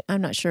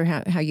 I'm not sure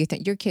how you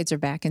think, your kids are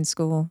back in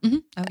school? Mm-hmm.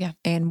 Oh yeah.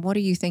 And what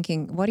are you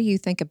thinking? What do you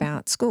think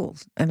about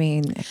schools? I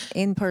mean,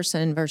 in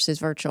person versus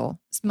virtual.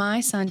 My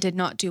son did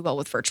not do well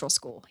with virtual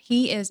school.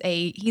 He's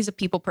a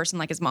people person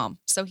like his mom.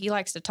 So he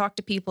likes to talk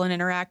to people and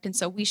interact. And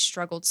so we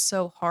struggled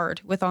so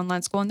hard with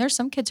online school. And there's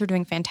some kids who are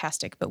doing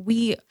fantastic, but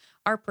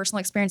our personal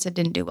experience, it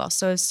didn't do well.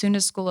 So as soon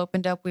as school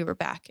opened up, we were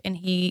back, and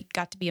he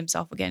got to be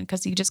himself again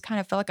because he just kind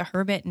of felt like a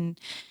hermit. And,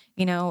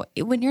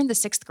 when you're in the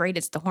 6th grade,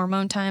 it's the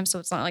hormone time. So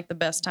it's not like the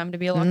best time to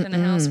be locked in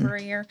a house for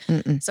a year.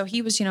 So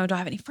he was, do I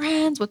have any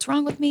friends? What's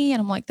wrong with me?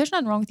 And I'm like, there's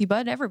nothing wrong with you,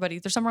 bud.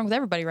 There's something wrong with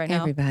everybody right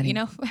now.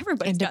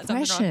 Everybody's got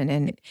something wrong.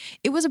 And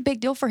it was a big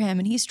deal for him,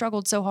 and he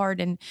struggled so hard.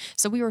 And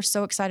so we were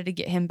so excited to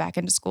get him back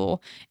into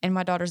school. And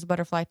my daughter's a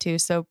butterfly too.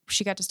 So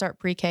she got to start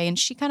pre-K, and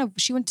she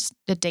went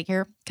to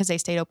daycare because they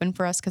stayed open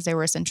for us because they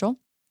were essential.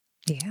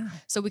 Yeah.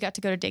 So we got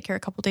to go to daycare a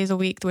couple days a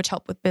week, which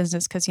helped with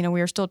business because, we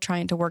were still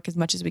trying to work as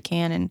much as we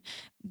can and,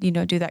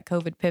 do that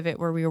COVID pivot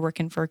where we were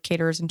working for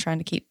caterers and trying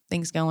to keep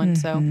things going.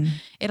 Mm-hmm. So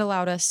it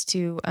allowed us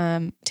to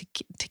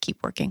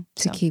keep working.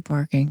 Keep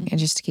working and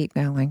just to keep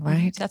going,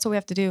 right? That's what we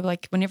have to do.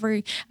 Like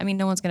whenever,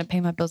 no one's going to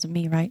pay my bills with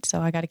me, right? So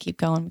I got to keep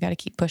going. We got to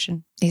keep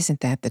pushing. Isn't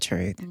that the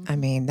truth? Mm-hmm. I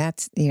mean,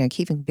 that's,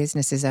 keeping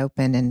businesses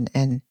open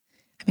and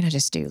I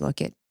just do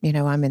look at,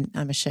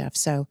 I'm a chef.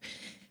 So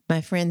my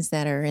friends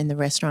that are in the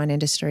restaurant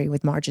industry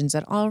with margins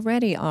that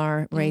already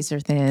are razor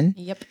thin.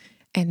 Yep.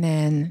 And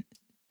then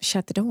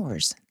shut the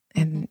doors.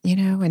 And,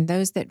 and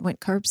those that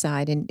went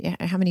curbside, and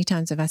how many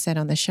times have I said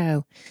on the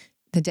show,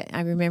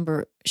 I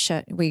remember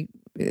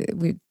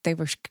they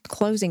were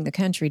closing the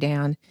country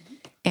down,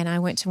 and I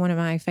went to one of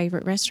my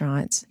favorite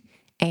restaurants,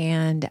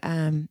 and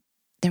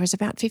there was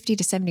about 50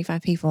 to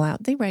 75 people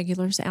out, the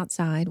regulars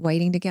outside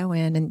waiting to go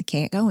in and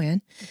can't go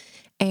in.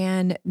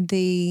 And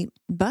the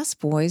bus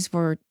boys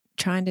were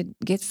trying to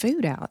get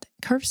food out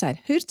curbside.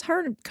 Who's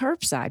heard of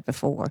curbside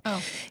before?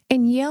 Oh.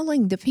 And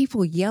the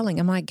people yelling.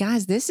 I'm like,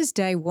 guys, this is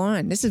day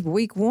one. This is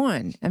week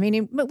one.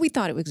 But we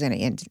thought it was going to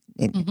end.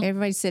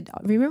 Everybody said,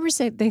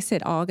 they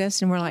said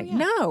August, and we're like,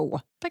 no.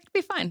 That could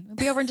be fine. It'll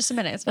be over in just a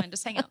minute. It's fine.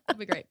 Just hang out. It'll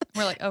be great.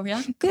 We're like, oh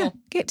yeah? Cool. Yeah,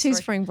 get 2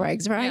 spring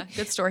breaks, right? Yeah,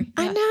 good story.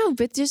 Yeah. I know,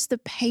 but just the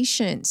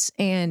patience,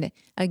 and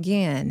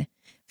again,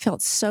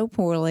 felt so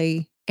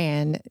poorly.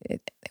 And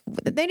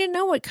they didn't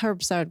know what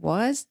curbside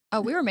was.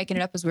 Oh, we were making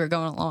it up as we were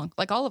going along,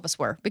 like all of us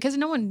were, because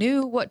no one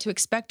knew what to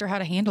expect or how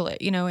to handle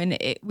it, and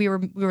we were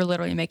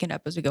literally making it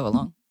up as we go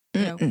along,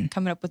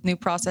 coming up with new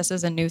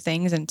processes and new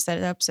things and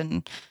setups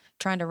and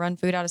trying to run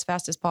food out as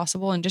fast as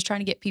possible and just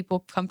trying to get people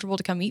comfortable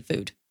to come eat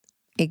food.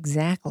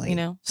 Exactly.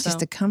 It's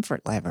just a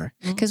comfort lever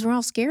because we're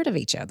all scared of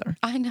each other.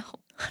 I know.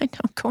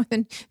 Going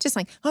and just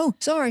like, oh,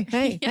 sorry.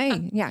 Hey,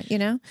 yeah.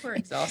 We're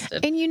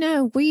exhausted. And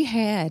we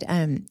had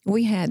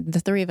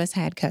the 3 of us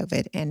had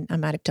COVID, and I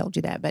might have told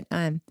you that, but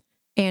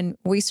and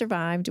we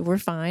survived. We're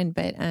fine,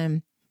 but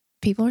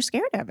people are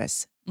scared of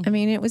us. I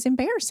mean, it was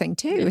embarrassing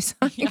too. It's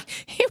like,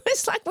 it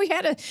was like we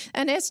had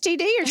an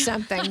STD or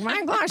something.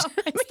 My gosh.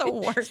 It's the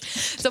worst.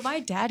 So my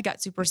dad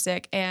got super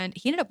sick and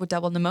he ended up with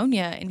double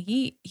pneumonia and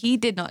he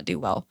did not do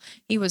well.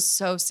 He was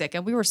so sick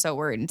and we were so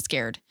worried and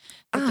scared.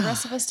 But the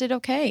rest of us did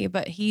okay.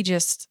 But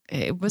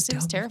it was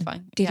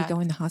terrifying. Did he go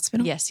in the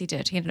hospital? Yes, he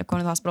did. He ended up going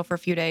to the hospital for a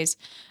few days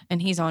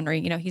and he's ornery.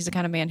 You know, he's the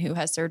kind of man who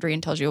has surgery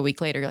and tells you a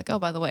week later, you're like, oh,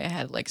 by the way, I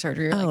had like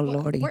surgery. You're Oh, like,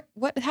 Lordy.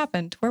 What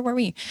happened? Where were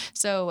we?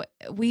 So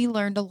we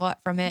learned a lot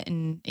from it.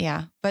 And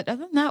yeah, but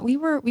other than that, we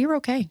were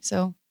okay.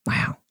 So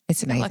wow.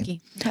 It's amazing.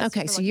 Lucky.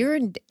 Okay. So you're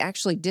in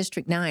actually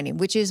District 9,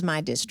 which is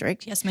my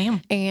district. Yes,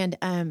 ma'am.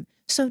 And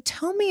so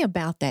tell me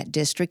about that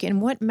district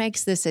and what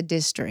makes this a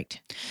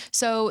district.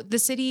 So the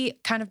city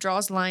kind of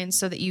draws lines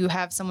so that you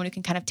have someone who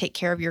can kind of take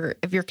care of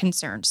your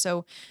concerns.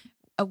 So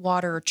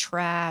water,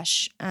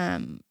 trash,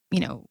 you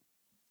know,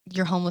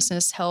 your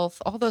homelessness,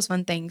 health, all those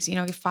fun things, you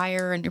know, your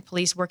fire and your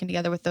police working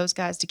together with those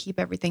guys to keep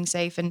everything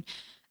safe. And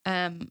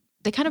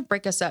they kind of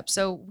break us up.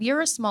 So we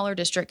are a smaller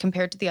district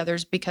compared to the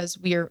others because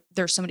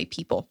there's so many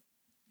people,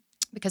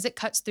 because it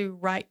cuts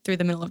right through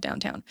the middle of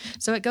downtown.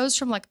 So it goes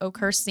from like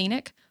Oakhurst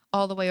Scenic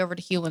all the way over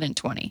to Hewlin and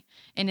 20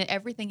 and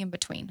everything in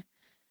between.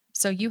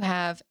 So you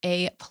have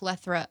a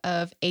plethora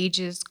of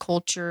ages,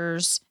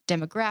 cultures,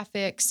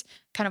 demographics,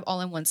 kind of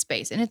all in one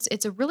space. And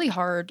it's a really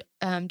hard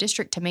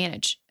district to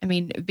manage. I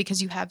mean,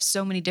 because you have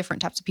so many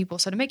different types of people.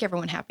 So to make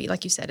everyone happy,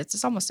 like you said,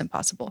 it's almost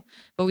impossible,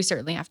 but we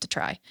certainly have to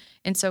try.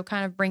 And so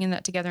kind of bringing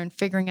that together and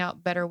figuring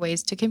out better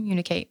ways to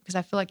communicate, because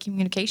I feel like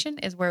communication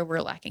is where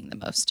we're lacking the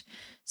most.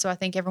 So I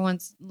think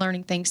everyone's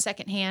learning things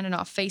secondhand and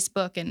off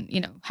Facebook, and,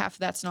 you know, half of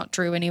that's not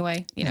true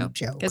anyway, you know,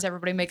 because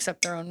everybody makes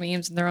up their own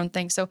memes and their own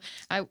things. So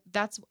I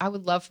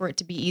would love for it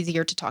to be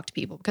easier to talk to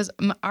people, because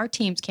our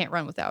teams can't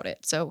run without it.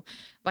 So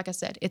like I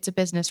said, it's a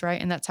business, right?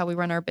 And that's how we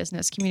run our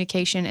business.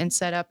 Communication and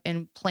setup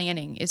and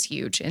planning is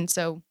huge. And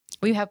so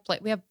we have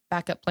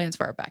backup plans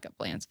for our backup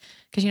plans,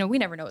 because, you know, we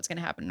never know what's going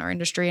to happen in our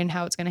industry and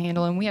how it's going to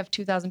handle. And we have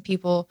 2,000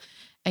 people,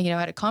 you know,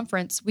 at a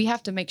conference. We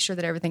have to make sure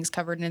that everything's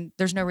covered. And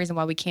there's no reason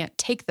why we can't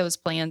take those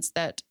plans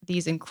that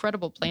these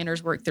incredible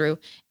planners work through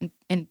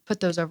and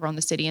put those over on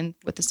the city and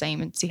with the same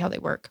and see how they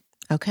work.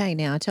 Okay.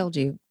 Now I told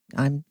you,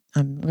 I'm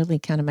really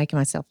kind of making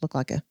myself look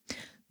like a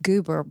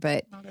goober,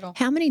 but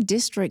how many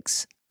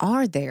districts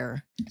are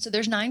there? So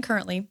there's 9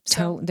 currently.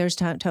 So there's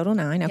total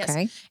 9.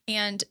 Okay. Yes.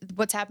 And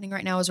what's happening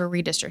right now is we're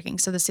redistricting.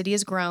 So the city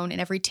has grown,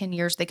 and every 10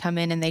 years they come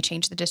in and they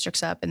change the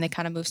districts up and they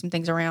kind of move some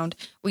things around.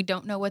 We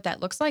don't know what that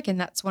looks like. And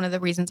that's one of the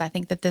reasons I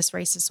think that this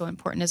race is so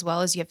important as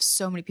well, is you have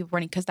so many people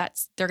running, because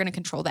they're going to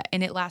control that,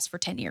 and it lasts for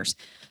 10 years.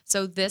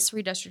 So this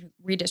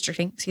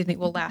redistricting,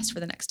 will last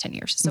for the next 10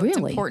 years. So It's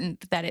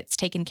important that it's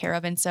taken care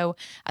of. And so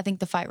I think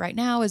the fight right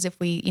now is if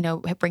we, you know,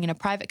 bring in a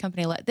private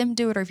company, let them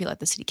do it, or if you let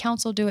the city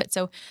council do it.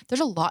 So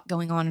there's a lot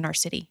going on in our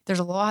city. There's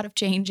a lot of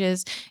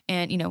changes,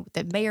 and, you know,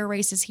 the mayor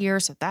race is here.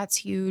 So that's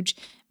huge.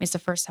 I mean, it's the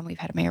first time we've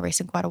had a mayor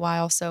race in quite a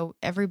while. So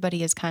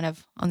everybody is kind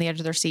of on the edge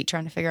of their seat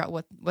trying to figure out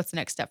what's the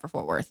next step for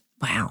Fort Worth.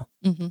 Wow.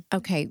 Mm-hmm.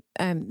 Okay.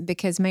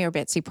 Because Mayor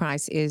Betsy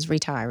Price is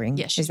retiring.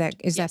 Yes. Is that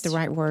the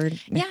right word?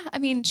 Yeah. I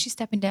mean, she's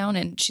stepping down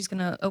and she's going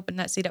to open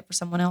that seat up for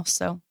someone else.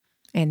 So.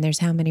 And there's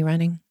how many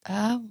running?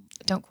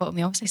 Don't quote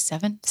me. I would say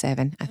 7.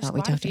 7. I thought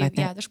we talked about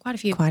that. Yeah, there's quite a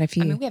few. Quite a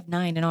few. I mean, we have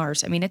 9 in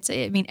ours. I mean,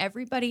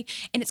 everybody,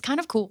 and it's kind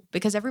of cool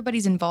because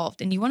everybody's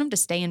involved, and you want them to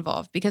stay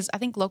involved, because I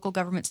think local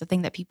government's the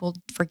thing that people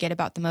forget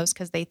about the most,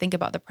 because they think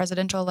about the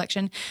presidential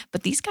election,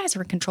 but these guys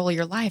are in control of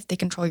your life. They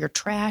control your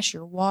trash,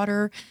 your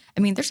water.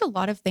 I mean, there's a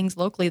lot of things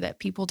locally that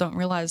people don't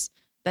realize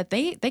that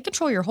they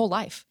control your whole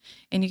life,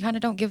 and you kind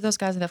of don't give those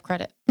guys enough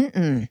credit.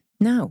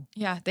 No.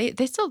 Yeah, they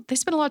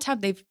spend a lot of time.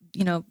 They've,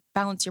 you know,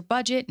 balance your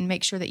budget and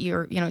make sure that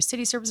your, you know,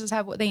 city services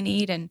have what they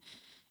need, and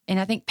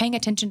I think paying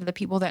attention to the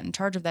people that are in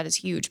charge of that is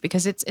huge,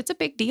 because it's a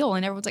big deal,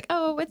 and everyone's like,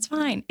 oh, it's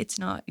fine. It's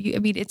not. I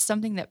mean, it's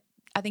something that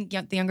I think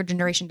the younger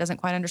generation doesn't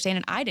quite understand,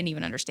 and I didn't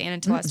even understand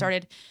until I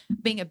started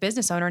being a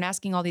business owner and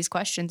asking all these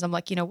questions. I'm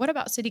like, you know, what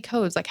about city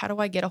codes? Like, how do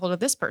I get a hold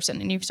of this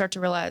person? And you start to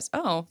realize,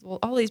 oh, well,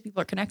 all these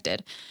people are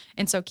connected.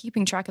 And so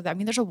keeping track of that. I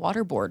mean, there's a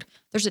water board,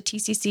 there's a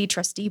TCC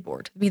trustee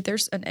board. I mean,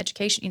 there's an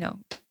education, you know,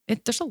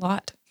 there's a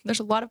lot.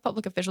 There's a lot of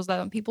public officials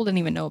that people didn't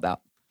even know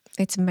about.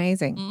 It's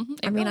amazing. Mm-hmm.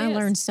 I mean, I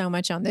learned so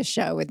much on this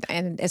show,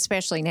 and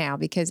especially now,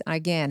 because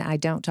again, I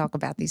don't talk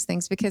about these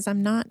things because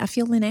I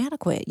feel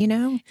inadequate, you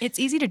know? It's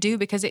easy to do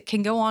because it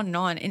can go on and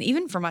on. And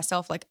even for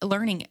myself, like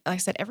learning, like I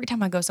said, every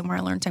time I go somewhere,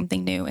 I learn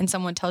something new, and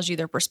someone tells you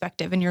their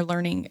perspective, and you're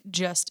learning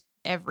just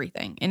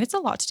everything. And it's a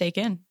lot to take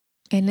in.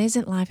 And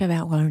isn't life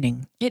about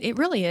learning? It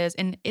really is.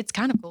 And it's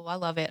kind of cool. I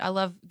love it. I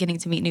love getting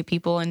to meet new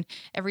people. And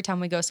every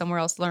time we go somewhere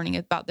else, learning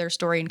about their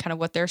story and kind of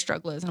what their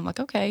struggle is. And I'm like,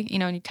 okay, you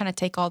know, and you kind of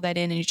take all that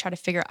in and you try to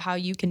figure out how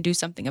you can do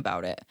something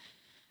about it.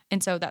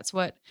 And so that's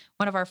what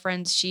one of our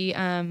friends, she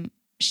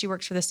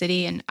works for the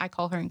city, and I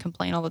call her and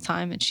complain all the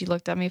time. And she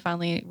looked at me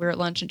finally, we were at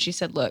lunch, and she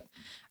said, look,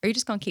 are you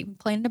just going to keep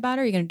complaining about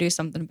it, or are you going to do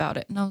something about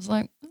it? And I was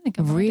like, think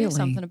I'm going to Really? do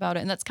something about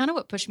it. And that's kind of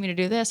what pushed me to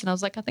do this. And I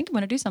was like, I think I'm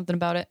going to do something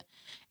about it.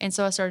 And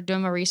so I started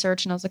doing my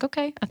research and I was like,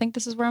 okay, I think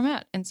this is where I'm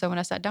at. And so when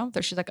I sat down with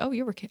her, she's like, oh,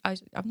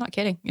 I'm not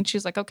kidding. And she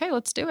was like, okay,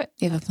 let's do it.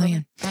 You have a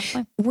plan. I have a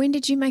plan. When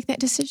did you make that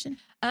decision?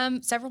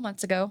 Several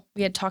months ago,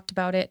 we had talked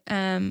about it.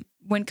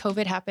 When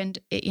COVID happened,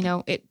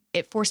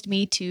 it forced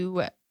me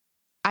to,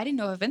 I didn't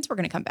know if events were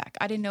going to come back.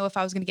 I didn't know if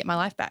I was going to get my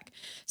life back.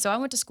 So I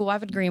went to school. I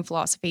have a degree in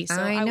philosophy.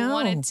 So I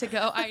wanted to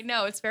go. I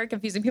know it's very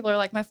confusing. People are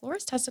like, my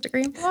florist has a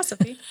degree in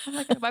philosophy. I'm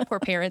like, my poor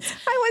parents.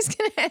 I was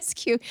going to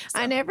ask you.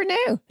 I never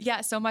knew.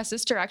 Yeah. So my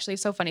sister actually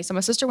is so funny. So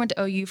my sister went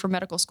to OU for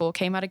medical school,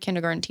 came out of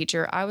kindergarten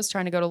teacher. I was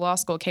trying to go to law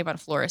school, came out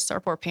of florist. Our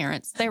poor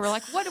parents. They were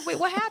like, what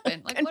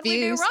happened? Like, what did we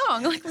do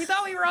wrong? Like, we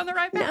thought we were on the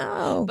right path.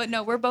 No. But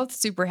no, we're both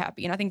super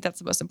happy. And I think that's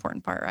the most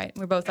important part, right?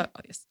 We're both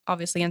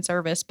obviously in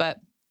service,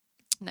 but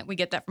that we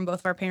get that from both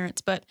of our parents.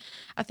 But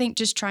I think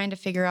just trying to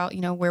figure out,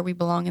 where we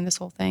belong in this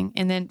whole thing.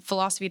 And then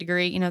philosophy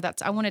degree,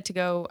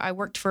 I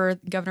worked for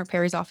Governor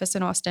Perry's office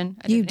in Austin.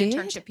 I did an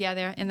internship,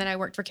 there. And then I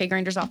worked for Kay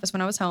Grander's office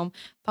when I was home.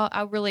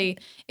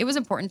 It was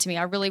important to me.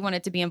 I really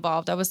wanted to be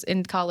involved. I was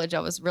in college.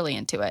 I was really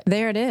into it.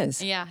 There it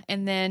is. Yeah.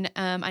 And then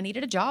I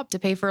needed a job to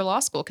pay for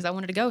law school because I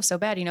wanted to go so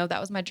bad. That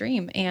was my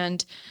dream.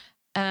 And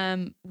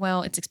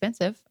well, it's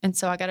expensive. And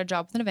so I got a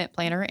job with an event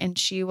planner and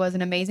she was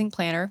an amazing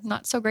planner,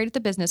 not so great at the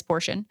business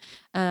portion.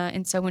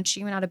 And so when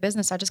she went out of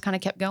business, I just kind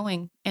of kept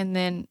going. And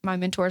then my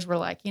mentors were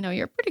like,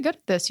 you're pretty good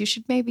at this. You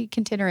should maybe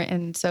consider it.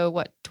 And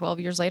so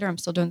 12 years later, I'm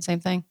still doing the same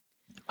thing.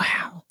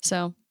 Wow.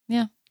 So,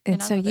 yeah.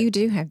 And so you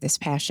do have this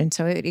passion.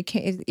 So it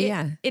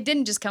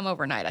didn't just come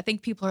overnight. I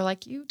think people are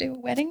like, you do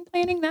wedding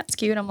planning? That's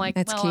cute. I'm like,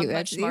 that's cute. I'm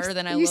much smarter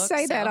than I look. You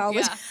say that all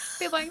the time.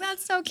 People are like,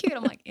 that's so cute.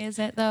 I'm like, is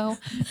it though?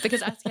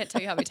 Because I can't tell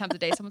you how many times a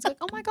day someone's like,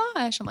 oh my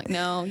gosh. I'm like,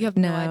 no, you have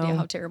no idea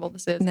how terrible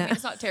this is. No. I mean,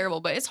 it's not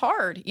terrible, but it's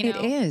hard. It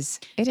is.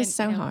 It is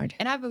so hard.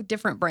 And I have a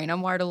different brain.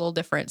 I'm wired a little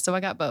different. So I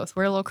got both.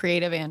 We're a little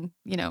creative and,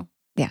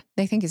 Yeah.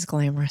 They think it's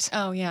glamorous.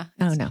 Oh, yeah.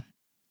 Oh, no.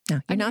 No,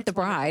 you're not the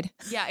bride.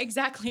 Yeah,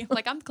 exactly.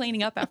 Like I'm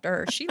cleaning up after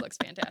her. She looks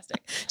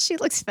fantastic. She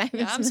looks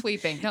fabulous. Yeah, I'm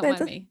sweeping. Don't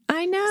mind me.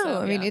 I know.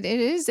 So, I mean, it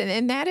is.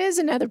 And that is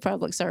another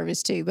public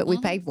service too, but we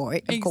pay for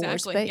it, of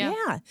course. But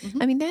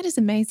I mean, that is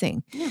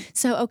amazing. Yeah.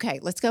 So, okay,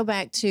 let's go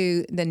back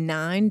to the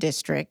 9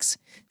 districts.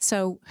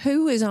 So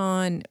who is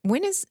on,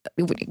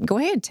 go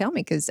ahead, tell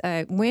me, because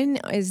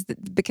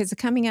because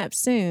coming up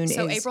soon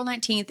So is. April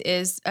 19th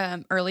is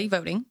early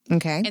voting.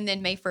 Okay. And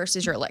then May 1st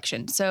is your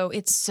election. So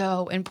it's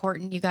so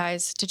important, you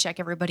guys, to check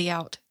everybody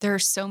out. There are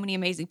so many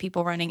amazing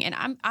people running.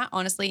 And I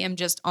honestly am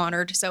just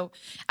honored. So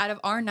out of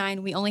our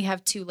 9, we only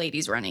have 2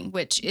 ladies running,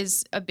 which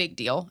is a big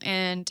deal.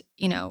 And,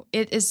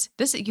 it is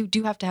this, you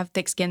do have to have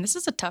thick skin. This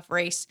is a tough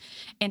race.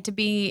 And to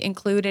be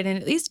included and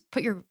at least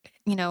put your,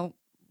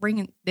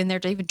 bring in there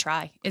to even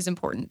try is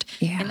important.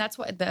 Yeah. And that's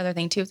what the other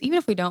thing too is even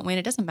if we don't win,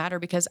 it doesn't matter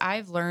because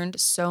I've learned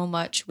so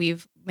much.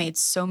 We've made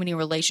so many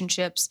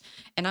relationships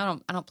and I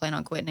don't plan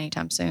on quitting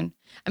anytime soon.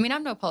 I mean,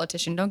 I'm no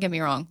politician, don't get me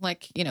wrong.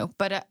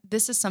 But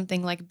this is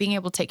something like being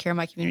able to take care of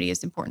my community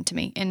is important to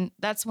me. And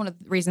that's one of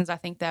the reasons I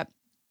think that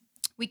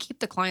we keep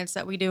the clients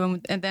that we do.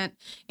 And then,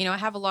 I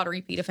have a lot of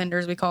repeat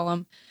offenders, we call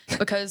them,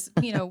 because,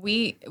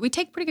 we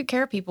take pretty good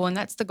care of people. And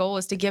that's the goal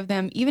is to give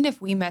them, even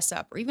if we mess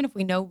up or even if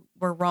we know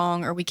we're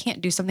wrong or we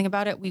can't do something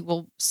about it, we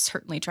will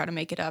certainly try to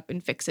make it up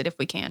and fix it if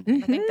we can.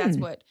 Mm-hmm. I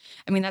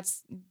think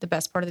that's the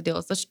best part of the deal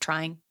is just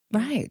trying.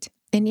 Right.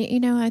 And,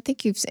 I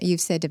think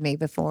you've said to me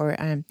before,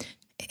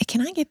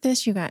 can I get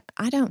this?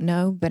 I don't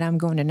know, but I'm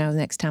going to know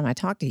next time I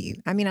talk to you.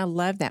 I mean, I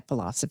love that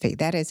philosophy.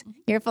 That is,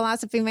 you're a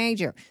philosophy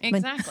major.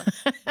 Exactly.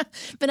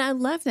 But I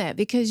love that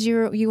because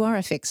you are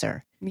a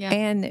fixer. Yeah.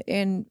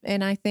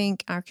 And I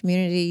think our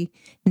community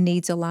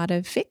needs a lot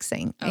of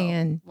fixing. Oh,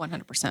 and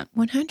 100%.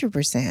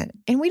 100%.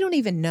 And we don't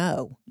even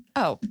know.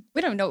 Oh,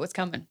 we don't know what's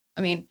coming.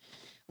 I mean,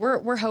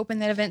 we're hoping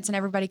that events and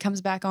everybody comes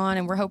back on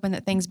and we're hoping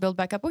that things build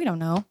back up. We don't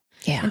know.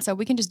 Yeah. And so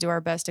we can just do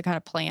our best to kind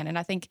of plan. And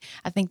I think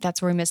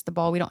that's where we missed the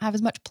ball. We don't have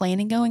as much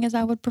planning going as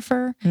I would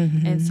prefer.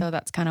 Mm-hmm. And so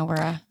that's kind of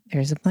where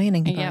there's a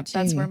planning. Yeah.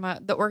 That's where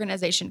the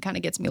organization kind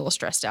of gets me a little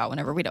stressed out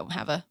whenever we don't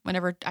have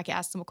whenever I can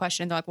ask them a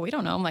question. They're like, well, we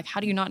don't know. I'm like,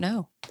 how do you not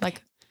know?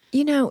 Like,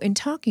 in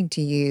talking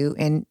to you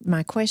and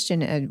my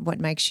question,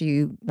 what makes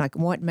you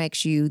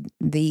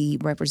the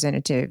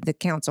representative, the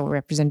council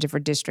representative for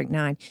District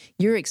 9,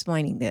 you're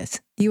explaining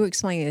this. You were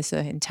explaining this the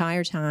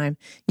entire time.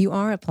 You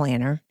are a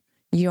planner.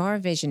 You are a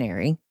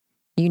visionary.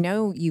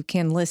 You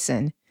can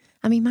listen.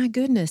 I mean, my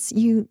goodness,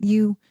 you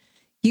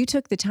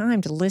took the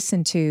time to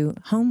listen to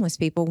homeless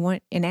people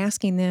and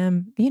asking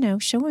them,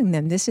 showing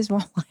them this is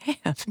what I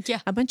have.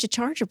 Yeah. A bunch of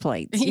charger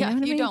plates.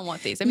 You don't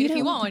want these. I mean, if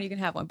you want one, you can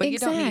have one, but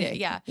exactly. You don't need it.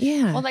 Yeah.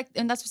 Yeah. Well,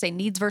 and that's what I say,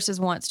 needs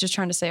versus wants, just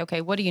trying to say, okay,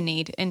 what do you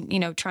need? And,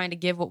 trying to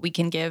give what we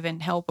can give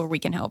and help where we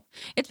can help.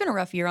 It's been a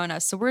rough year on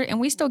us. So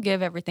we still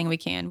give everything we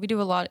can. We do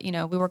a lot, we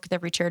work with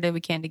every charity we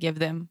can to give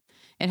them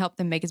and help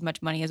them make as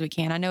much money as we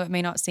can. I know it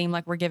may not seem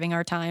like we're giving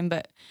our time,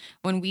 but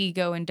when we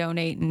go and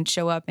donate and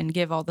show up and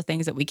give all the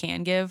things that we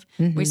can give,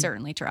 mm-hmm. we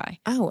certainly try.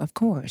 Oh, of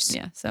course.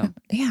 Yeah. So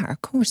yeah,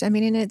 of course. I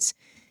mean, and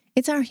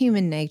it's our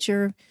human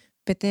nature,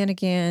 but then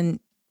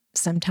again,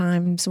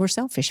 sometimes we're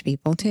selfish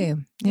people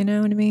too. You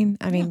know what I mean?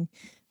 I mean,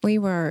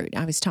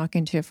 I was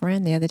talking to a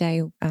friend the other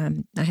day.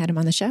 I had him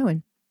on the show,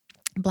 and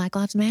Black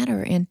Lives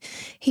Matter. And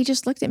he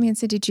just looked at me and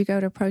said, "Did you go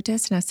to a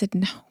protest?" And I said,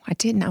 "No, I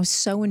didn't." I was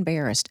so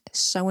embarrassed,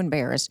 so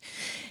embarrassed.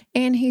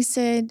 And he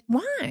said,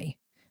 "Why?"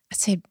 I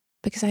said,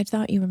 "Because I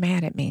thought you were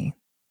mad at me."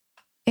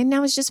 And I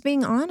was just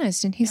being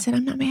honest. And he said,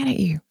 "I'm not mad at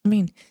you." I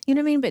mean, you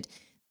know what I mean? But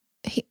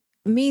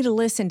me to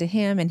listen to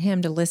him and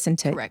him to listen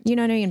to, Correct. you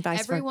know what I mean? And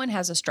vice versa. Everyone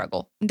has a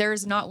struggle.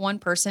 There's not one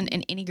person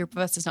in any group of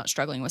us that's not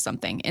struggling with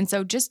something. And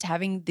so just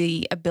having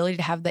the ability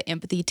to have the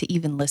empathy to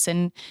even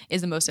listen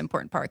is the most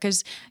important part.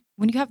 Because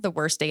when you have the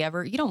worst day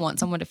ever, you don't want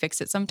someone to fix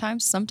it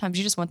sometimes. Sometimes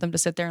you just want them to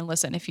sit there and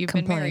listen. If you've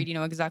been married, you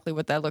know exactly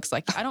what that looks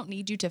like. I don't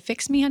need you to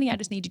fix me, honey. I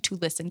just need you to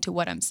listen to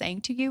what I'm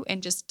saying to you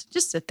and just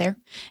sit there.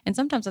 And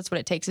sometimes that's what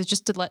it takes, is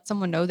just to let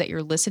someone know that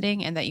you're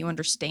listening and that you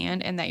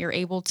understand and that you're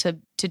able to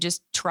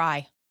just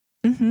try.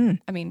 Mm-hmm.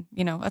 I mean,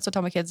 you know, that's what I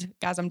tell my kids,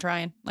 guys, I'm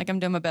trying. Like, I'm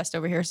doing my best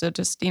over here. So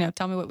just, you know,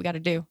 tell me what we got to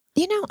do.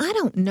 You know, I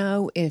don't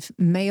know if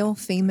male,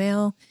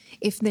 female,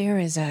 if there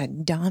is a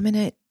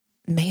dominant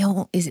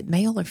male, is it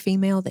male or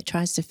female that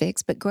tries to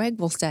fix? But Greg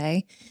will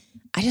say,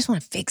 "I just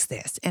want to fix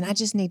this. And I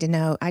just need to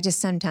know, I just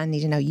sometimes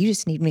need to know, you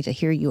just need me to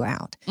hear you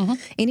out." Mm-hmm.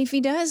 And if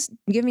he does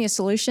give me a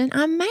solution,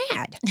 I'm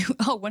mad.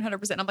 Oh,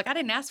 100%. I'm like, I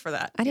didn't ask for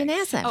that. I didn't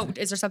ask that. Oh,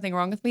 is there something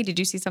wrong with me? Did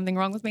you see something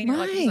wrong with me? And you're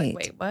like, he's like,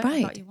 wait, what?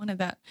 I thought you wanted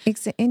that.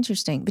 It's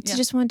interesting, but you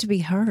just want to be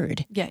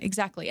heard. Yeah,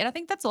 exactly. And I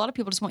think that's a lot of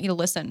people just want you to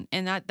listen.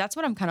 And that's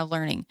what I'm kind of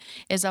learning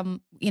is,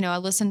 you know, I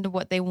listen to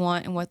what they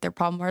want and what their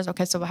problem is.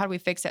 Okay, so how do we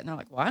fix it? And they're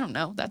like, well, I don't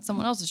know. That's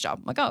someone else's job.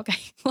 I'm like, oh, okay.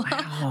 Well,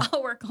 Wow.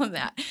 I'll work on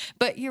that.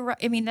 But you're right.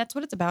 I mean, that's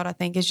what it's about, I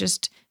think, is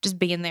just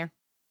being there.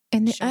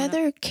 And the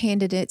other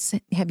candidates,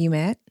 have you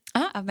met?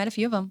 I've met a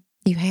few of them.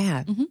 You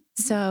have. Mm-hmm.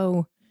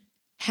 So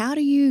how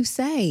do you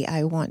say,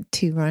 "I want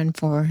to run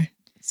for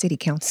city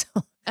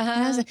council"?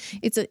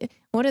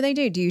 What do they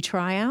do? Do you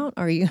try out,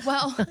 or you?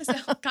 Well, so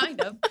kind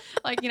of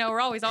like, you know,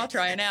 we're always all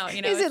trying out,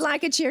 you know. Is it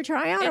like a cheer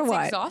tryout or what?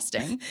 It's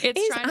exhausting.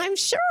 I'm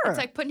sure. It's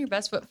like putting your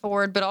best foot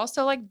forward, but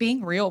also like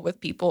being real with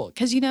people.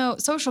 Cause you know,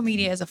 social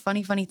media is a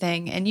funny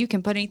thing, and you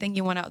can put anything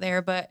you want out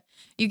there, but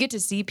you get to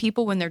see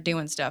people when they're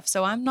doing stuff.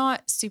 So I'm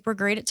not super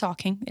great at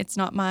talking. It's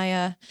not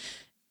my,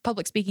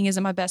 public speaking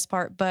isn't my best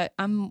part, but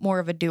I'm more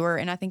of a doer.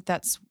 And I think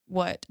that's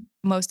what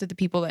most of the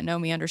people that know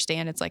me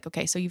understand. It's like,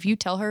 okay, so if you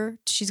tell her,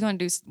 she's going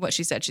to do what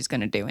she said she's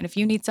going to do. And if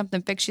you need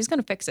something fixed, she's going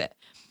to fix it.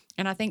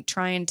 And I think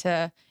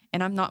and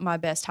I'm not my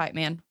best hype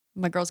man.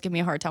 My girls give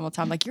me a hard time all the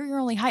time. Like, you're your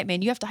only hype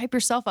man. You have to hype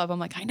yourself up. I'm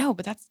like, I know,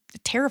 but that's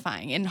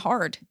terrifying and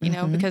hard, you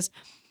know, because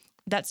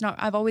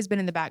I've always been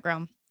in the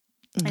background.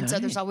 And so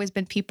there's always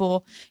been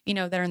people, you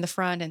know, that are in the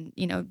front and,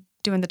 you know,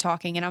 doing the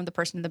talking, and I'm the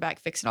person in the back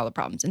fixing all the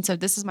problems. And so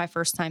this is my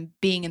first time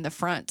being in the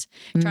front,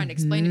 trying to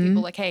explain to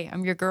people like, hey,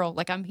 I'm your girl.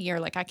 Like, I'm here.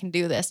 Like, I can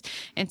do this.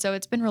 And so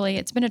it's been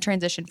a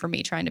transition for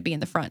me trying to be in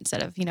the front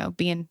instead of, you know,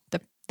 being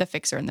the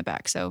fixer in the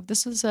back. So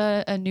this is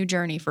a new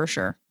journey for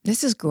sure.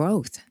 This is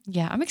growth.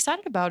 Yeah. I'm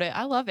excited about it.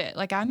 I love it.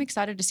 Like, I'm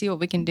excited to see what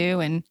we can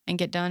do and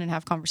get done and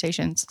have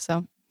conversations.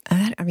 So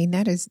I mean,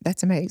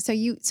 that's amazing.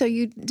 So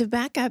you to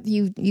back up,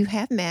 you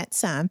have met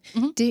some.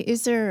 Mm-hmm.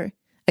 Is there,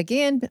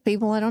 again,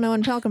 people, I don't know what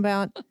I'm talking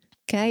about.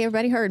 Okay,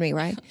 everybody heard me,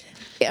 right?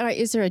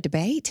 Is there a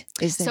debate?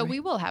 So we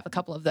will have a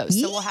couple of those.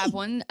 Yay. So we'll have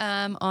one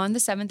on the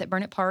 7th at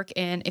Burnett Park.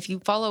 And if you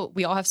follow,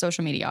 we all have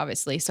social media,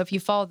 obviously. So if you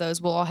follow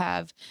those, we'll all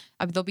have,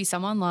 there'll be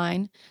some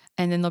online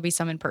and then there'll be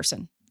some in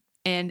person.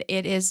 And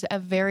it is a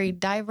very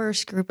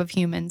diverse group of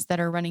humans that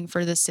are running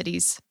for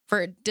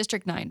for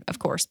District 9, of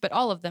course, but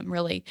all of them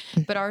really.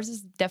 But ours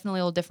is definitely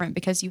a little different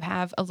because you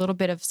have a little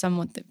bit of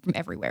someone from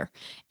everywhere.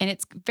 And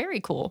it's very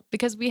cool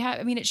because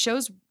it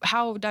shows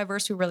how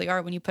diverse we really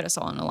are when you put us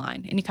all on a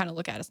line and you kind of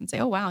look at us and say,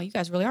 oh, wow, you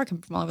guys really are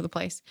coming from all over the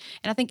place.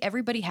 And I think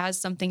everybody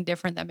has something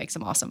different that makes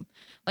them awesome.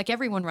 Like,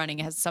 everyone running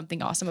has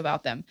something awesome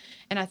about them.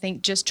 And I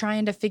think just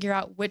trying to figure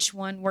out which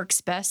one works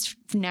best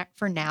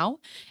for now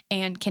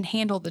and can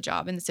handle the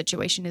job in the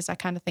situation is, I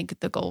kind of think,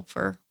 the goal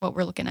for what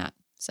we're looking at.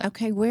 So.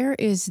 Okay, where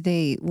is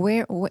a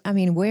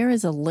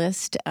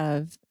list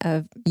of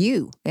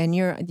you and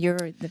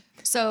the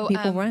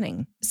people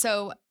running?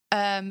 So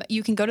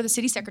you can go to the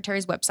city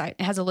secretary's website.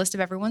 It has a list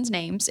of everyone's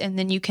names, and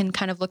then you can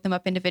kind of look them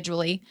up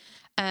individually.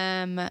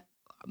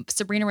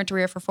 Sabrina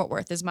Renteria for Fort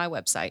Worth is my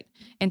website.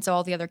 And so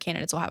all the other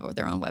candidates will have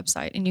their own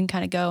website, and you can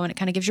kind of go, and it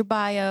kind of gives your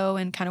bio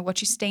and kind of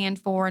what you stand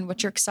for and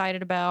what you're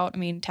excited about. I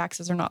mean,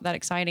 taxes are not that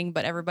exciting,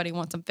 but everybody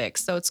wants them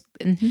fixed. So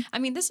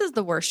this is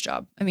the worst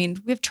job. I mean,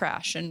 we have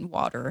trash and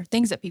water,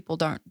 things that people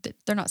they're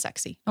not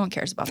sexy. No one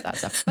cares about that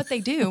stuff, but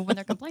they do when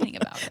they're complaining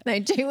about it.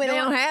 They do when they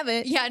don't have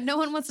it. Yeah. No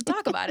one wants to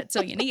talk about it.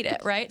 So you need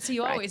it. Right. So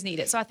you always need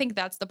it. So I think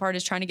that's the part,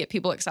 is trying to get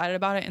people excited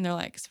about it. And they're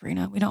like,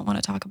 Sabrina, we don't want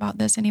to talk about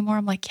this anymore.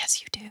 I'm like,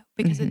 yes, you do,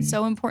 because it's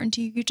so important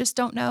to you. You just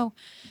don't know.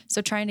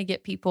 So trying to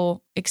get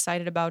people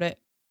excited about it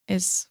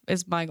is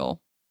my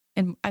goal.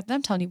 And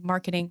I'm telling you,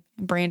 marketing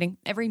and branding,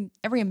 every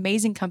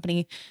amazing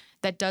company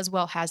that does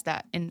well has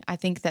that. And I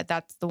think that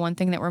that's the one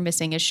thing that we're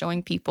missing, is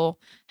showing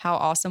people how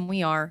awesome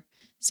we are,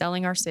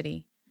 selling our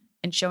city,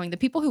 and showing the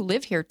people who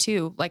live here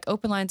too, like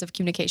open lines of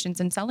communications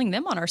and selling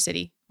them on our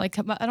city. Like,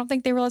 I don't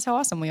think they realize how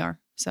awesome we are.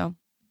 So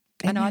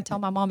I know I tell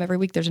my mom every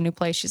week there's a new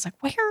place. She's like,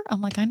 where?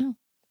 I'm like, I know.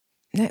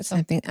 That's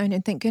something.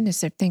 And thank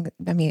goodness,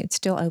 it's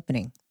still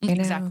opening. You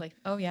know? Exactly.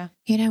 Oh, yeah.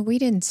 You know, we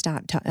didn't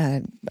stop.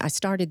 I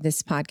started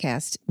this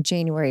podcast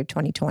January of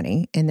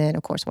 2020. And then,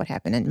 of course, what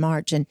happened in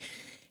March. And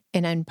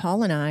then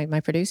Paul and I, my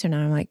producer and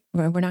I, are like,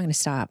 well, we're not going to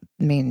stop.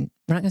 I mean,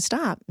 we're not going to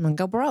stop. I'm going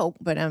to go broke,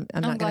 but I'm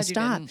not going to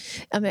stop.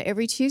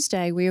 Every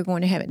Tuesday, we are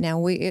going to have it.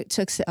 Now, it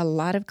took a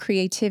lot of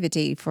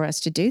creativity for us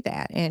to do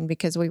that. And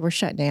because we were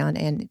shut down,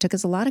 and it took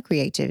us a lot of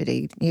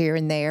creativity here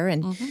and there.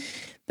 And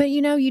but,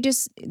 you know,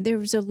 there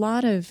was a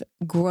lot of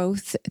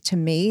growth to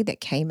me that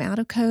came out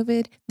of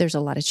COVID. There's a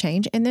lot of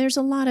change, and there's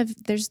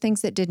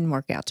things that didn't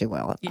work out too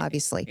well,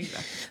 obviously.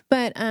 Exactly.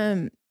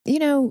 But, you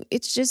know,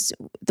 it's just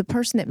the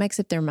person that makes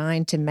up their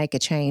mind to make a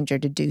change or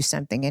to do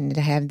something, and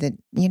to have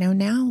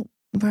now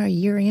we're a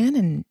year in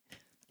and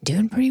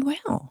doing pretty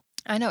well.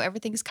 I know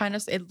everything's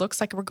it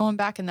looks like we're going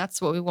back, and that's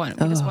what we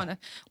want. We just want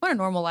a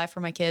normal life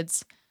for my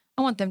kids.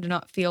 I want them to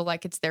not feel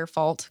like it's their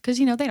fault, because,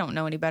 you know, they don't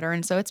know any better.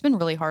 And so it's been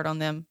really hard on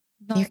them.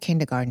 Your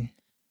kindergarten.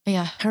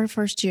 Yeah. Her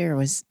first year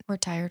was... We're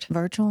tired.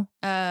 Virtual?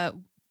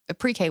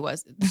 Pre-K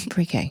was.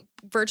 Pre-K.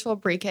 Virtual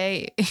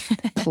pre-K.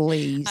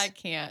 Please. I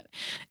can't.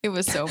 It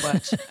was so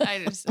much.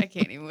 I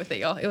can't even with it,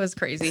 y'all. It was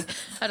crazy.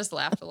 I just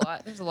laughed a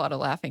lot. There's a lot of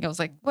laughing. I was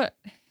like, what?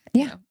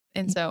 Yeah.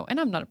 You know? And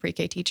I'm not a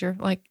pre-K teacher.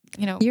 Like,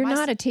 you know. You're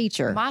not a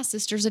teacher. My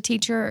sister's a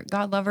teacher.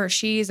 God love her.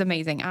 She's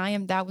amazing.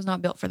 That was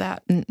not built for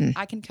that. Mm-mm.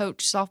 I can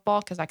coach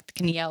softball because I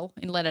can yell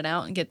and let it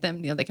out and get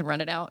them, they can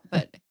run it out.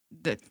 But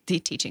the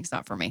teaching's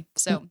not for me.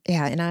 So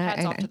yeah, and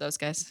hats off to those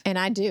guys. And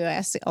I do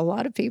ask a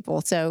lot of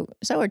people. So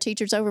are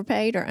teachers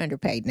overpaid or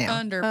underpaid now?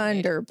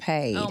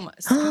 Underpaid. Oh,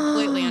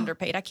 completely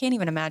underpaid. I can't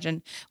even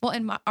imagine. Well,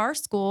 in our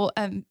school,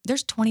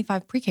 there's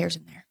 25 pre-Kers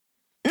in there.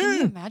 Can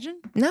you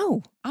imagine?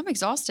 No. I'm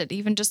exhausted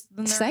even just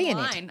saying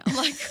it. I'm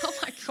like, oh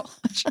my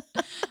gosh.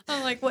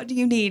 I'm like, what do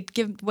you need?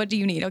 What do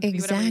you need? I'll give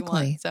you whatever you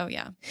want. So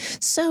yeah.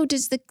 So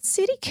does the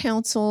city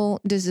council,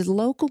 does the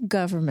local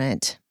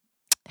government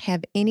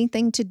have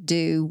anything to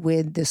do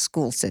with the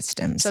school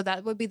systems? So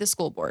that would be the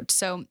school board.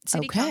 So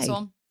city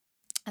council,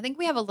 I think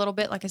we have a little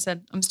bit, like I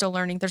said, I'm still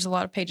learning. There's a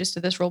lot of pages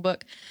to this rule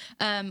book.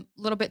 A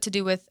little bit to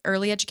do with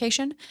early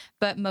education,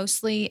 but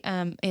mostly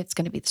it's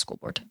going to be the school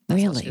board.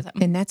 Really?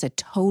 And that's a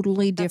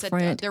totally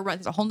different...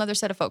 There's a whole nother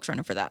set of folks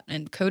running for that.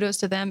 And kudos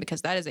to them,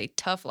 because that is a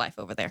tough life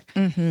over there.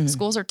 Mm-hmm.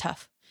 Schools are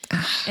tough.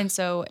 And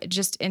so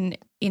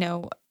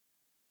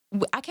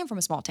I came from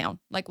a small town.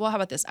 Like, well, how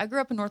about this? I grew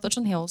up in North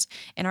Richland Hills,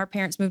 and our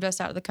parents moved us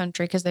out of the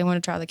country because they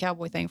wanted to try the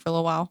cowboy thing for a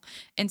little while.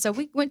 And so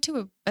we went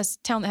to a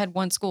town that had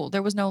one school.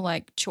 There was no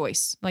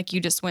choice. Like, you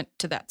just went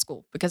to that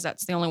school because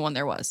that's the only one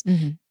there was.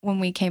 Mm-hmm. When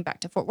we came back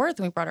to Fort Worth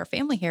and we brought our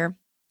family here,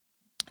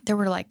 there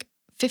were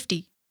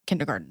 50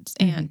 kindergartens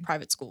and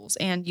private schools,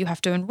 and you have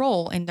to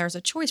enroll, and there's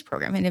a choice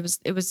program. And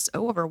it was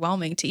so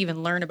overwhelming to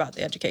even learn about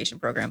the education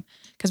program,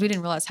 because we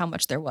didn't realize how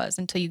much there was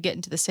until you get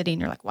into the city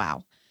and you're like,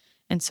 wow.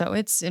 And so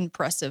it's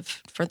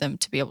impressive for them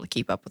to be able to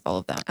keep up with all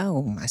of that.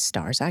 Oh, my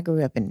stars. I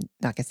grew up in,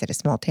 like I said, a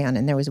small town,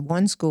 and there was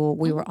one school.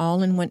 We were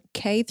all in one,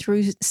 K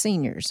through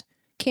seniors.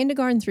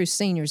 Kindergarten through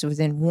seniors was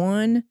in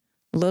one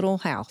little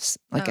house.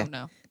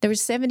 No. There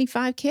was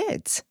 75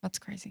 kids. That's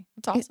crazy.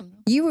 That's awesome.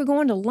 You were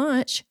going to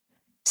lunch,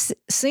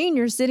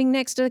 seniors sitting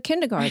next to the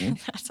kindergarten.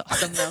 That's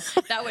awesome,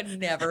 though. That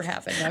would never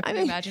happen. Can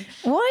you imagine?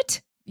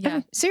 What?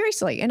 Yeah.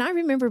 Seriously. And I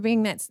remember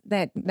being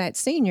that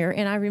senior,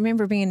 and I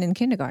remember being in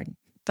kindergarten.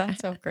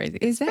 That's so crazy.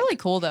 It's really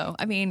cool, though.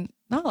 I mean,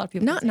 not a lot of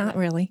people. Not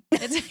really. You're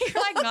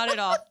like, not at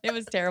all. It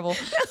was terrible.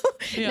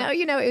 No,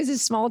 it was a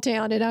small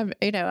town,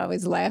 and I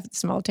was laughed,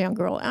 small town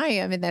girl. I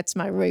am, and that's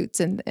my roots.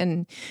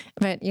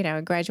 But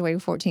I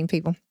graduated 14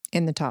 people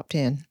in the top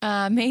 10.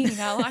 Me,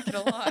 I like it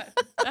a lot.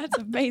 That's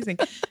amazing.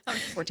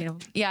 14 of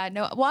them. Yeah,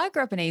 no. Well, I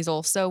grew up in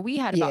Azle, so we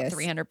had about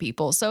 300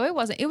 people. So it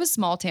was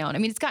small town. I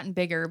mean, it's gotten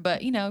bigger,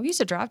 but we used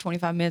to drive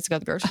 25 minutes to go to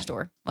the grocery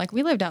store. Like,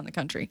 we live down in the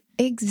country.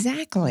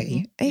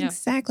 Exactly. Mm-hmm.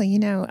 Exactly.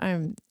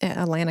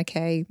 Alana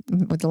Kay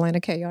with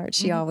Alana Kay Art,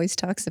 she always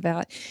talks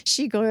about,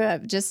 she grew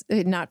up just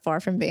not far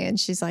from Ben.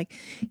 She's like,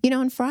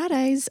 on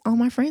Fridays, all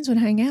my friends would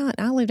hang out.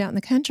 I lived out in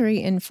the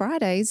country, and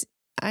Fridays,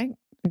 I'm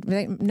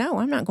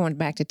not going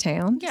back to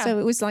town. Yeah. So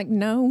it was like,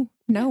 no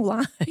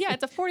lie. Yeah,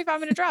 it's a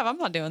 45-minute drive. I'm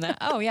not doing that.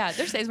 Oh, yeah.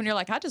 There's days when you're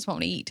like, I just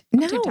won't eat.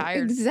 I'm too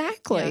tired.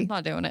 Exactly. Yeah, I'm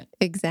not doing it.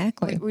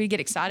 Exactly. We get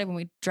excited when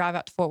we drive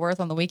out to Fort Worth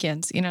on the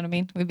weekends. You know what I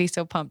mean? We'd be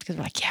so pumped because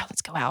we're like, yeah,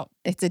 let's go out.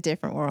 It's a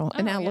different world.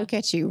 And now look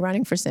at you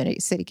running for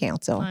city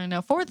council. I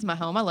know. Fort Worth's my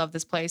home. I love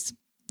this place.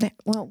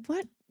 Well,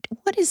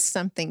 what is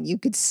something you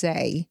could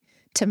say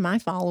to my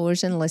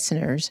followers and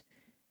listeners?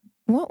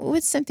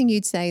 What's something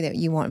you'd say that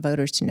you want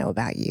voters to know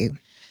about you?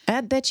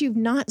 That you've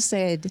not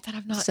said that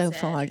I've not so said.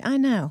 far. I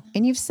know.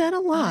 And you've said a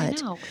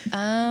lot. I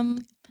know.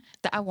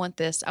 That I want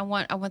this. I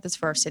want this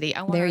for our city.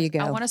 There you go.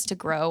 I want us to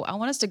grow. I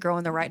want us to grow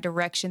in the right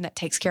direction that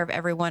takes care of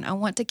everyone. I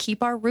want to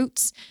keep our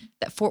roots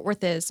that Fort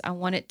Worth is. I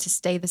want it to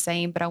stay the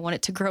same, but I want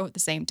it to grow at the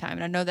same time.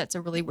 And I know that's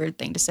a really weird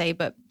thing to say,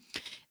 but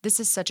this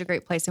is such a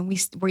great place, and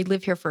we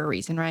live here for a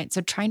reason, right?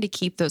 So trying to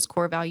keep those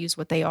core values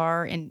what they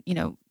are, and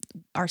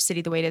our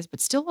city the way it is,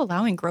 but still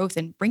allowing growth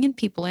and bringing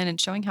people in and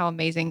showing how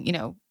amazing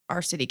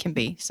our city can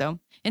be. So,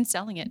 and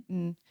selling it.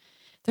 And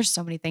there's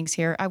so many things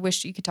here. I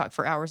wish you could talk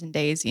for hours and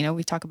days.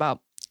 We talk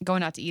about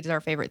going out to eat is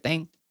our favorite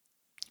thing.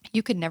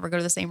 You could never go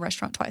to the same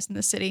restaurant twice in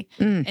this city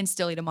and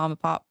still eat a mom and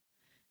pop.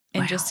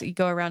 And just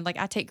go around. Like,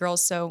 I take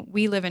girls. So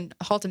we live in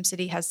Haltom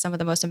City, has some of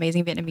the most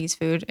amazing Vietnamese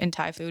food and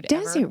Thai food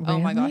ever. Does it really? Oh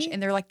my gosh. And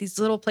they're like these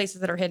little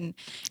places that are hidden.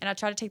 And I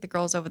try to take the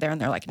girls over there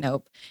and they're like,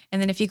 nope. And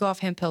then if you go off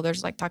Hemp Hill,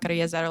 there's like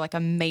taquerias that are like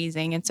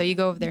amazing. And so you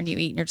go over there and you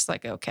eat and you're just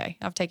like, okay.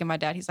 I've taken my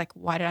dad. He's like,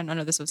 why did I not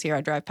know this was here?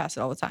 I drive past it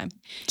all the time.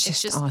 It's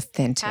just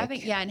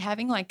authentic.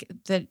 Having like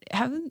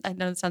I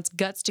know it sounds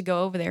guts to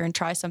go over there and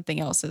try something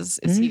else is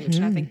huge.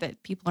 And I think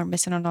that people are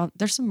missing on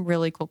there's some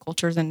really cool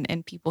cultures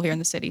and people here in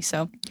the city.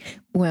 So,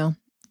 well,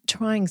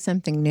 trying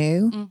something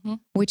new,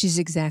 which is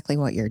exactly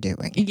what you're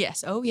doing.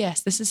 Yes. Oh,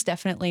 yes. This is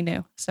definitely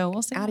new. So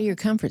we'll see. Out of your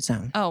comfort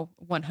zone. Oh,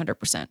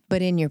 100%.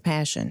 But in your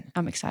passion.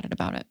 I'm excited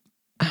about it.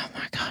 Oh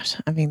my gosh.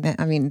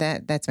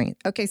 That's me.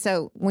 Okay.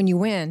 So when you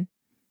win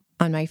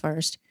on May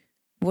 1st,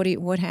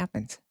 what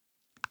happens?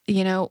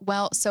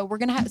 So we're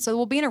going to so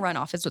we'll be in a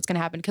runoff is what's going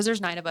to happen because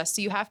there's 9 of us.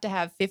 So you have to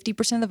have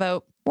 50% of the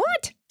vote.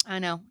 What? I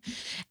know.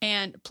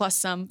 And plus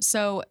some.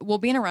 So we'll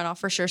be in a runoff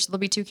for sure. So there'll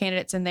be 2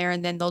 candidates in there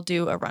and then they'll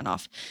do a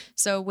runoff.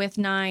 So with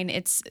 9,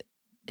 it's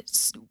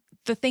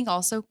the thing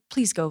also,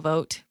 please go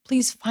vote.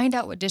 Please find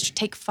out what district,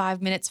 take 5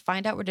 minutes,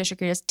 find out what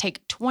district it is,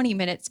 take 20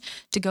 minutes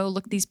to go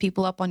look these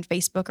people up on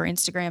Facebook or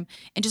Instagram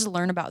and just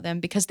learn about them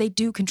because they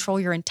do control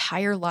your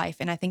entire life.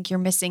 And I think you're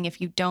missing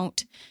if you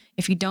don't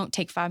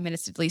take 5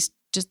 minutes at least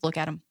just look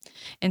at them.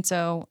 And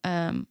so,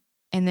 and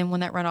then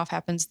when that runoff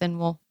happens, then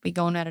we'll be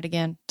going at it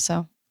again.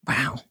 So.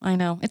 Wow. I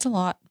know. It's a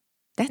lot.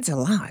 That's a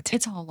lot.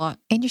 It's a whole lot.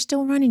 And you're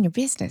still running your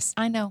business.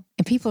 I know.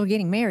 And people are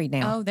getting married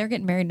now. Oh, they're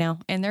getting married now.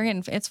 And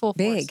it's full force.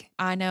 Big.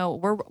 I know.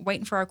 We're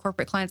waiting for our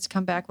corporate clients to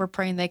come back. We're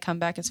praying they come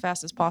back as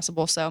fast as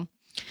possible. So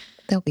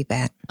they'll be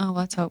back. Oh,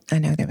 let's hope. I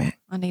know they're back.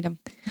 I need them.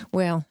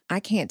 Well, I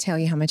can't tell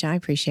you how much I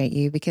appreciate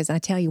you because I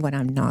tell you what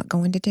I'm not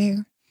going to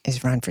do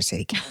is run for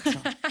city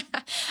council.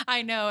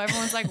 I know.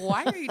 Everyone's like,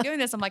 why are you doing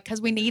this? I'm like, because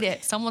we need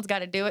it. Someone's got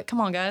to do it. Come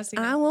on, guys.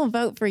 I will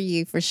vote for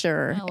you for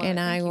sure. And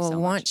I will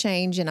want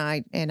change. And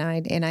I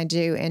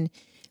do. And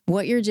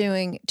what you're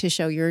doing to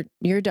show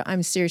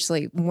I'm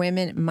seriously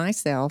women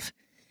myself.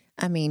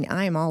 I mean,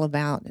 I am all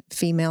about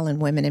female and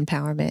women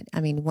empowerment.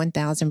 I mean,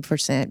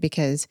 1000%,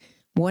 because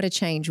what a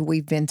change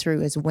we've been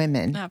through as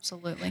women.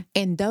 Absolutely.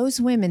 And those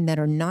women that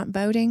are not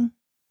voting,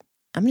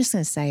 I'm just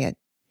going to say it.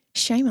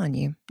 Shame on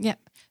you. Yeah.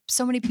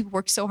 So many people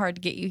work so hard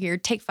to get you here.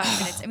 Take 5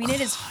 minutes. I mean, it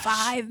is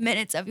 5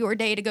 minutes of your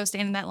day to go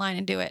stand in that line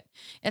and do it.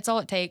 That's all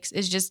it takes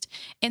is just,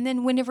 and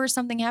then whenever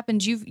something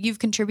happens, you've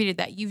contributed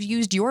that. You've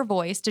used your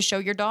voice to show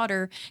your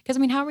daughter. Because I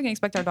mean, how are we going to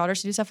expect our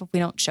daughters to do stuff if we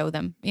don't show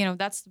them?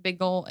 That's the big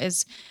goal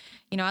is,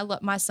 I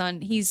love my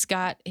son. His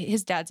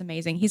dad's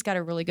amazing. He's got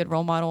a really good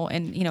role model.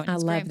 And, I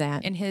love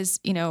that. And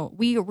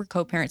we're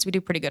co-parents. We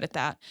do pretty good at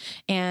that.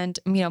 And,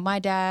 my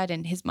dad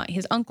and his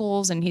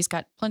uncles, and he's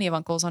got plenty of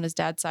uncles on his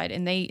dad's side,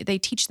 and they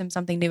teach them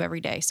something new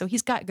every day. So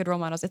he's got good role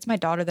models. It's my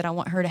daughter that I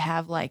want her to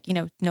have,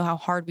 know how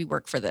hard we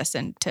work for this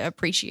and to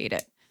appreciate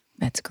it.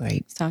 That's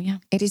great. So, yeah.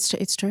 It's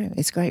true.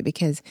 It's great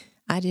because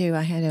I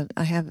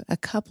have a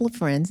couple of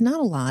friends, not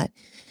a lot,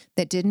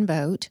 that didn't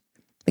vote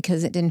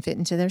because it didn't fit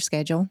into their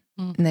schedule.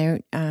 And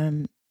they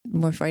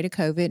were afraid of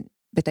COVID,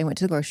 but they went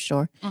to the grocery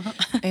store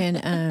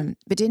and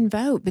but didn't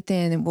vote. But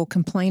then will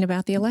complain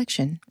about the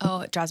election. Oh,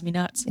 it drives me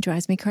nuts. It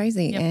drives me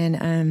crazy. Yep.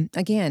 And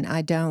again,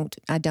 I don't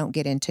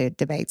get into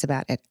debates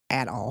about it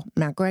at all.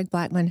 Now, Greg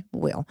Blackman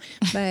will,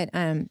 but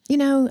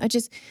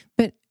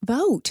but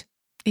vote.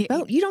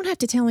 Vote. You don't have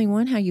to tell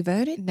anyone how you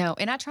voted. No,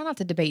 and I try not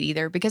to debate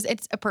either because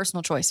it's a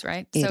personal choice,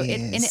 right?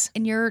 It is.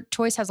 And your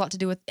choice has a lot to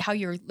do with how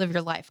you live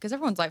your life because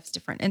everyone's life is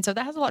different, and so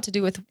that has a lot to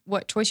do with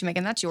what choice you make,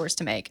 and that's yours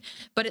to make.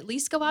 But at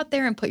least go out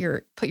there and put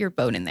your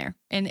vote in there,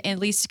 and at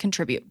least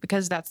contribute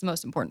because that's the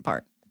most important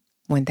part.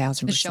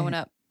 1000%. Just showing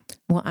up.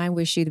 Well, I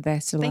wish you the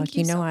best of luck. Thank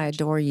you so I much.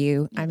 adore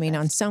you. You're I mean,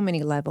 on so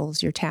many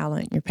levels, your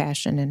talent, your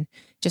passion, and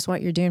just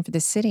what you're doing for the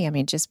city. I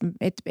mean, just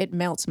it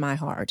melts my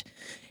heart.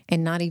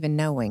 And not even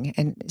knowing.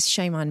 And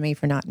shame on me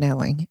for not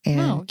knowing. And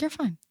no, you're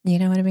fine. You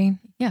know what I mean?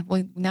 Yeah.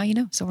 Well, now you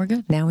know. So we're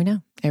good. Now we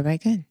know. Everybody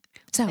good.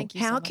 So Thank you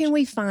how so can much.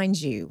 we find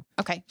you?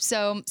 Okay.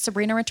 So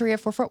Sabrina Renteria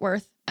for Fort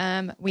Worth.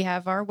 We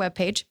have our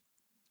webpage.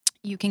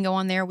 You can go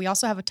on there. We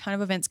also have a ton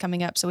of events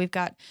coming up. So we've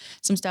got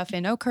some stuff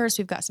in Oakhurst.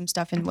 We've got some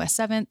stuff in West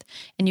 7th.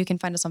 And you can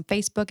find us on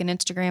Facebook and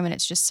Instagram. And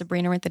it's just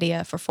Sabrina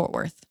Renteria for Fort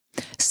Worth.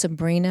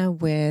 Sabrina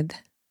with...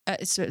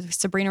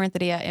 Sabrina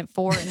Renteria and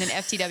 4 and then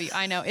FTW.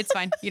 I know it's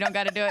fine. You don't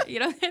got to do it.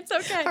 It's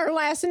okay. Her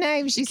last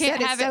name. She can't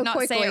said have it so not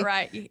quickly. say it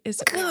right.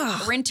 It's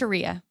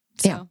Renteria.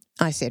 So, Yeah,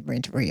 I said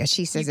Renteria.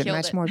 She says it killed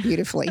much it. more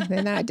beautifully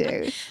than I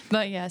do.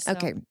 but yeah. So,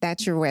 Okay,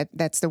 that's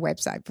the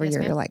website for Yes,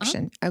 your ma'am.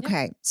 election. Yep.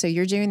 Okay, so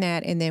you're doing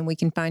that, and then we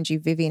can find you.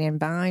 Vivian and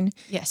Vine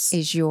Yes.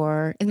 is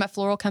your Is my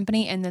floral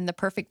company, and then the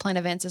Perfect Plan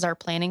Events is our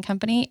planning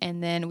company,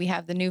 and then we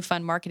have the new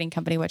fun marketing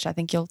company, which I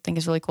think you'll think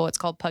is really cool. It's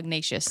called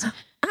Pugnacious.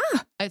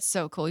 It's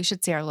so cool. You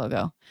should see our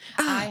logo.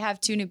 I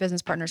have 2 new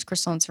business partners,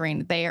 Crystal and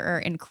Serene. They are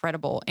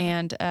incredible,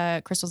 and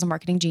Crystal's a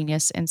marketing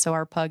genius, and so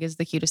our pug is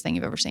the cutest thing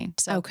you've ever seen.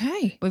 So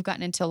okay. we've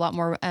gotten into a lot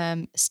more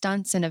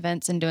stunts and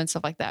events and doing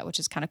stuff like that, which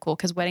is kind of cool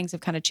because weddings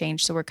have kind of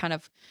changed. So we're kind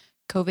of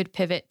COVID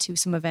pivot to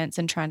some events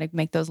and trying to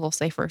make those a little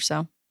safer.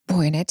 So.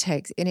 Boy, and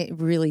it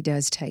really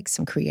does take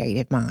some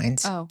creative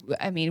minds. Oh,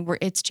 I mean,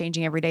 it's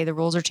changing every day. The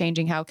rules are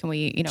changing. How can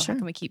we, Sure. how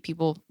can we keep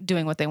people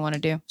doing what they want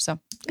to do? So,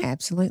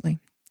 Absolutely.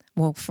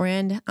 Well,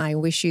 friend, I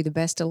wish you the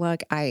best of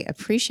luck. I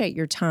appreciate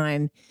your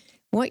time,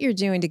 what you're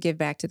doing to give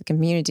back to the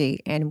community,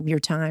 and your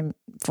time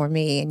for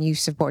me. And you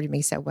supported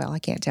me so well. I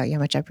can't tell you how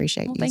much I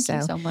appreciate you. thank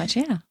you so much.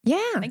 Yeah.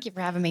 Yeah, Thank you for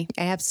having me.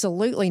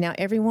 absolutely. Now,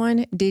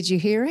 everyone, did you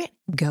hear it?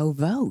 Go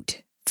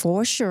vote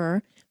for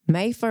sure.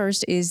 May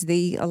 1st is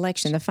the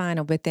election, the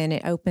final, but then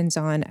it opens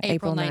on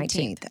April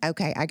 19th.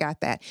 Okay, I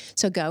got that.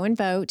 So go and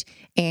vote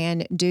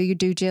and do your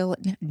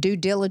due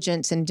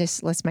diligence and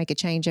just let's make a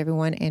change,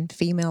 everyone. And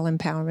female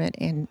empowerment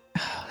and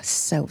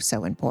so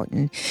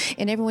important.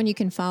 And everyone, you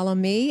can follow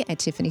me at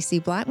Tiffany C.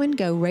 Blackman.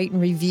 Go rate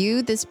and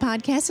review this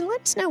podcast and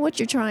let us know what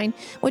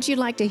you'd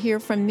like to hear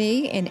from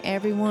me. And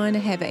everyone,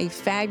 have a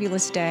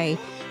fabulous day.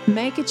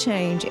 Make a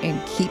change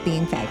and keep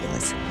being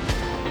fabulous.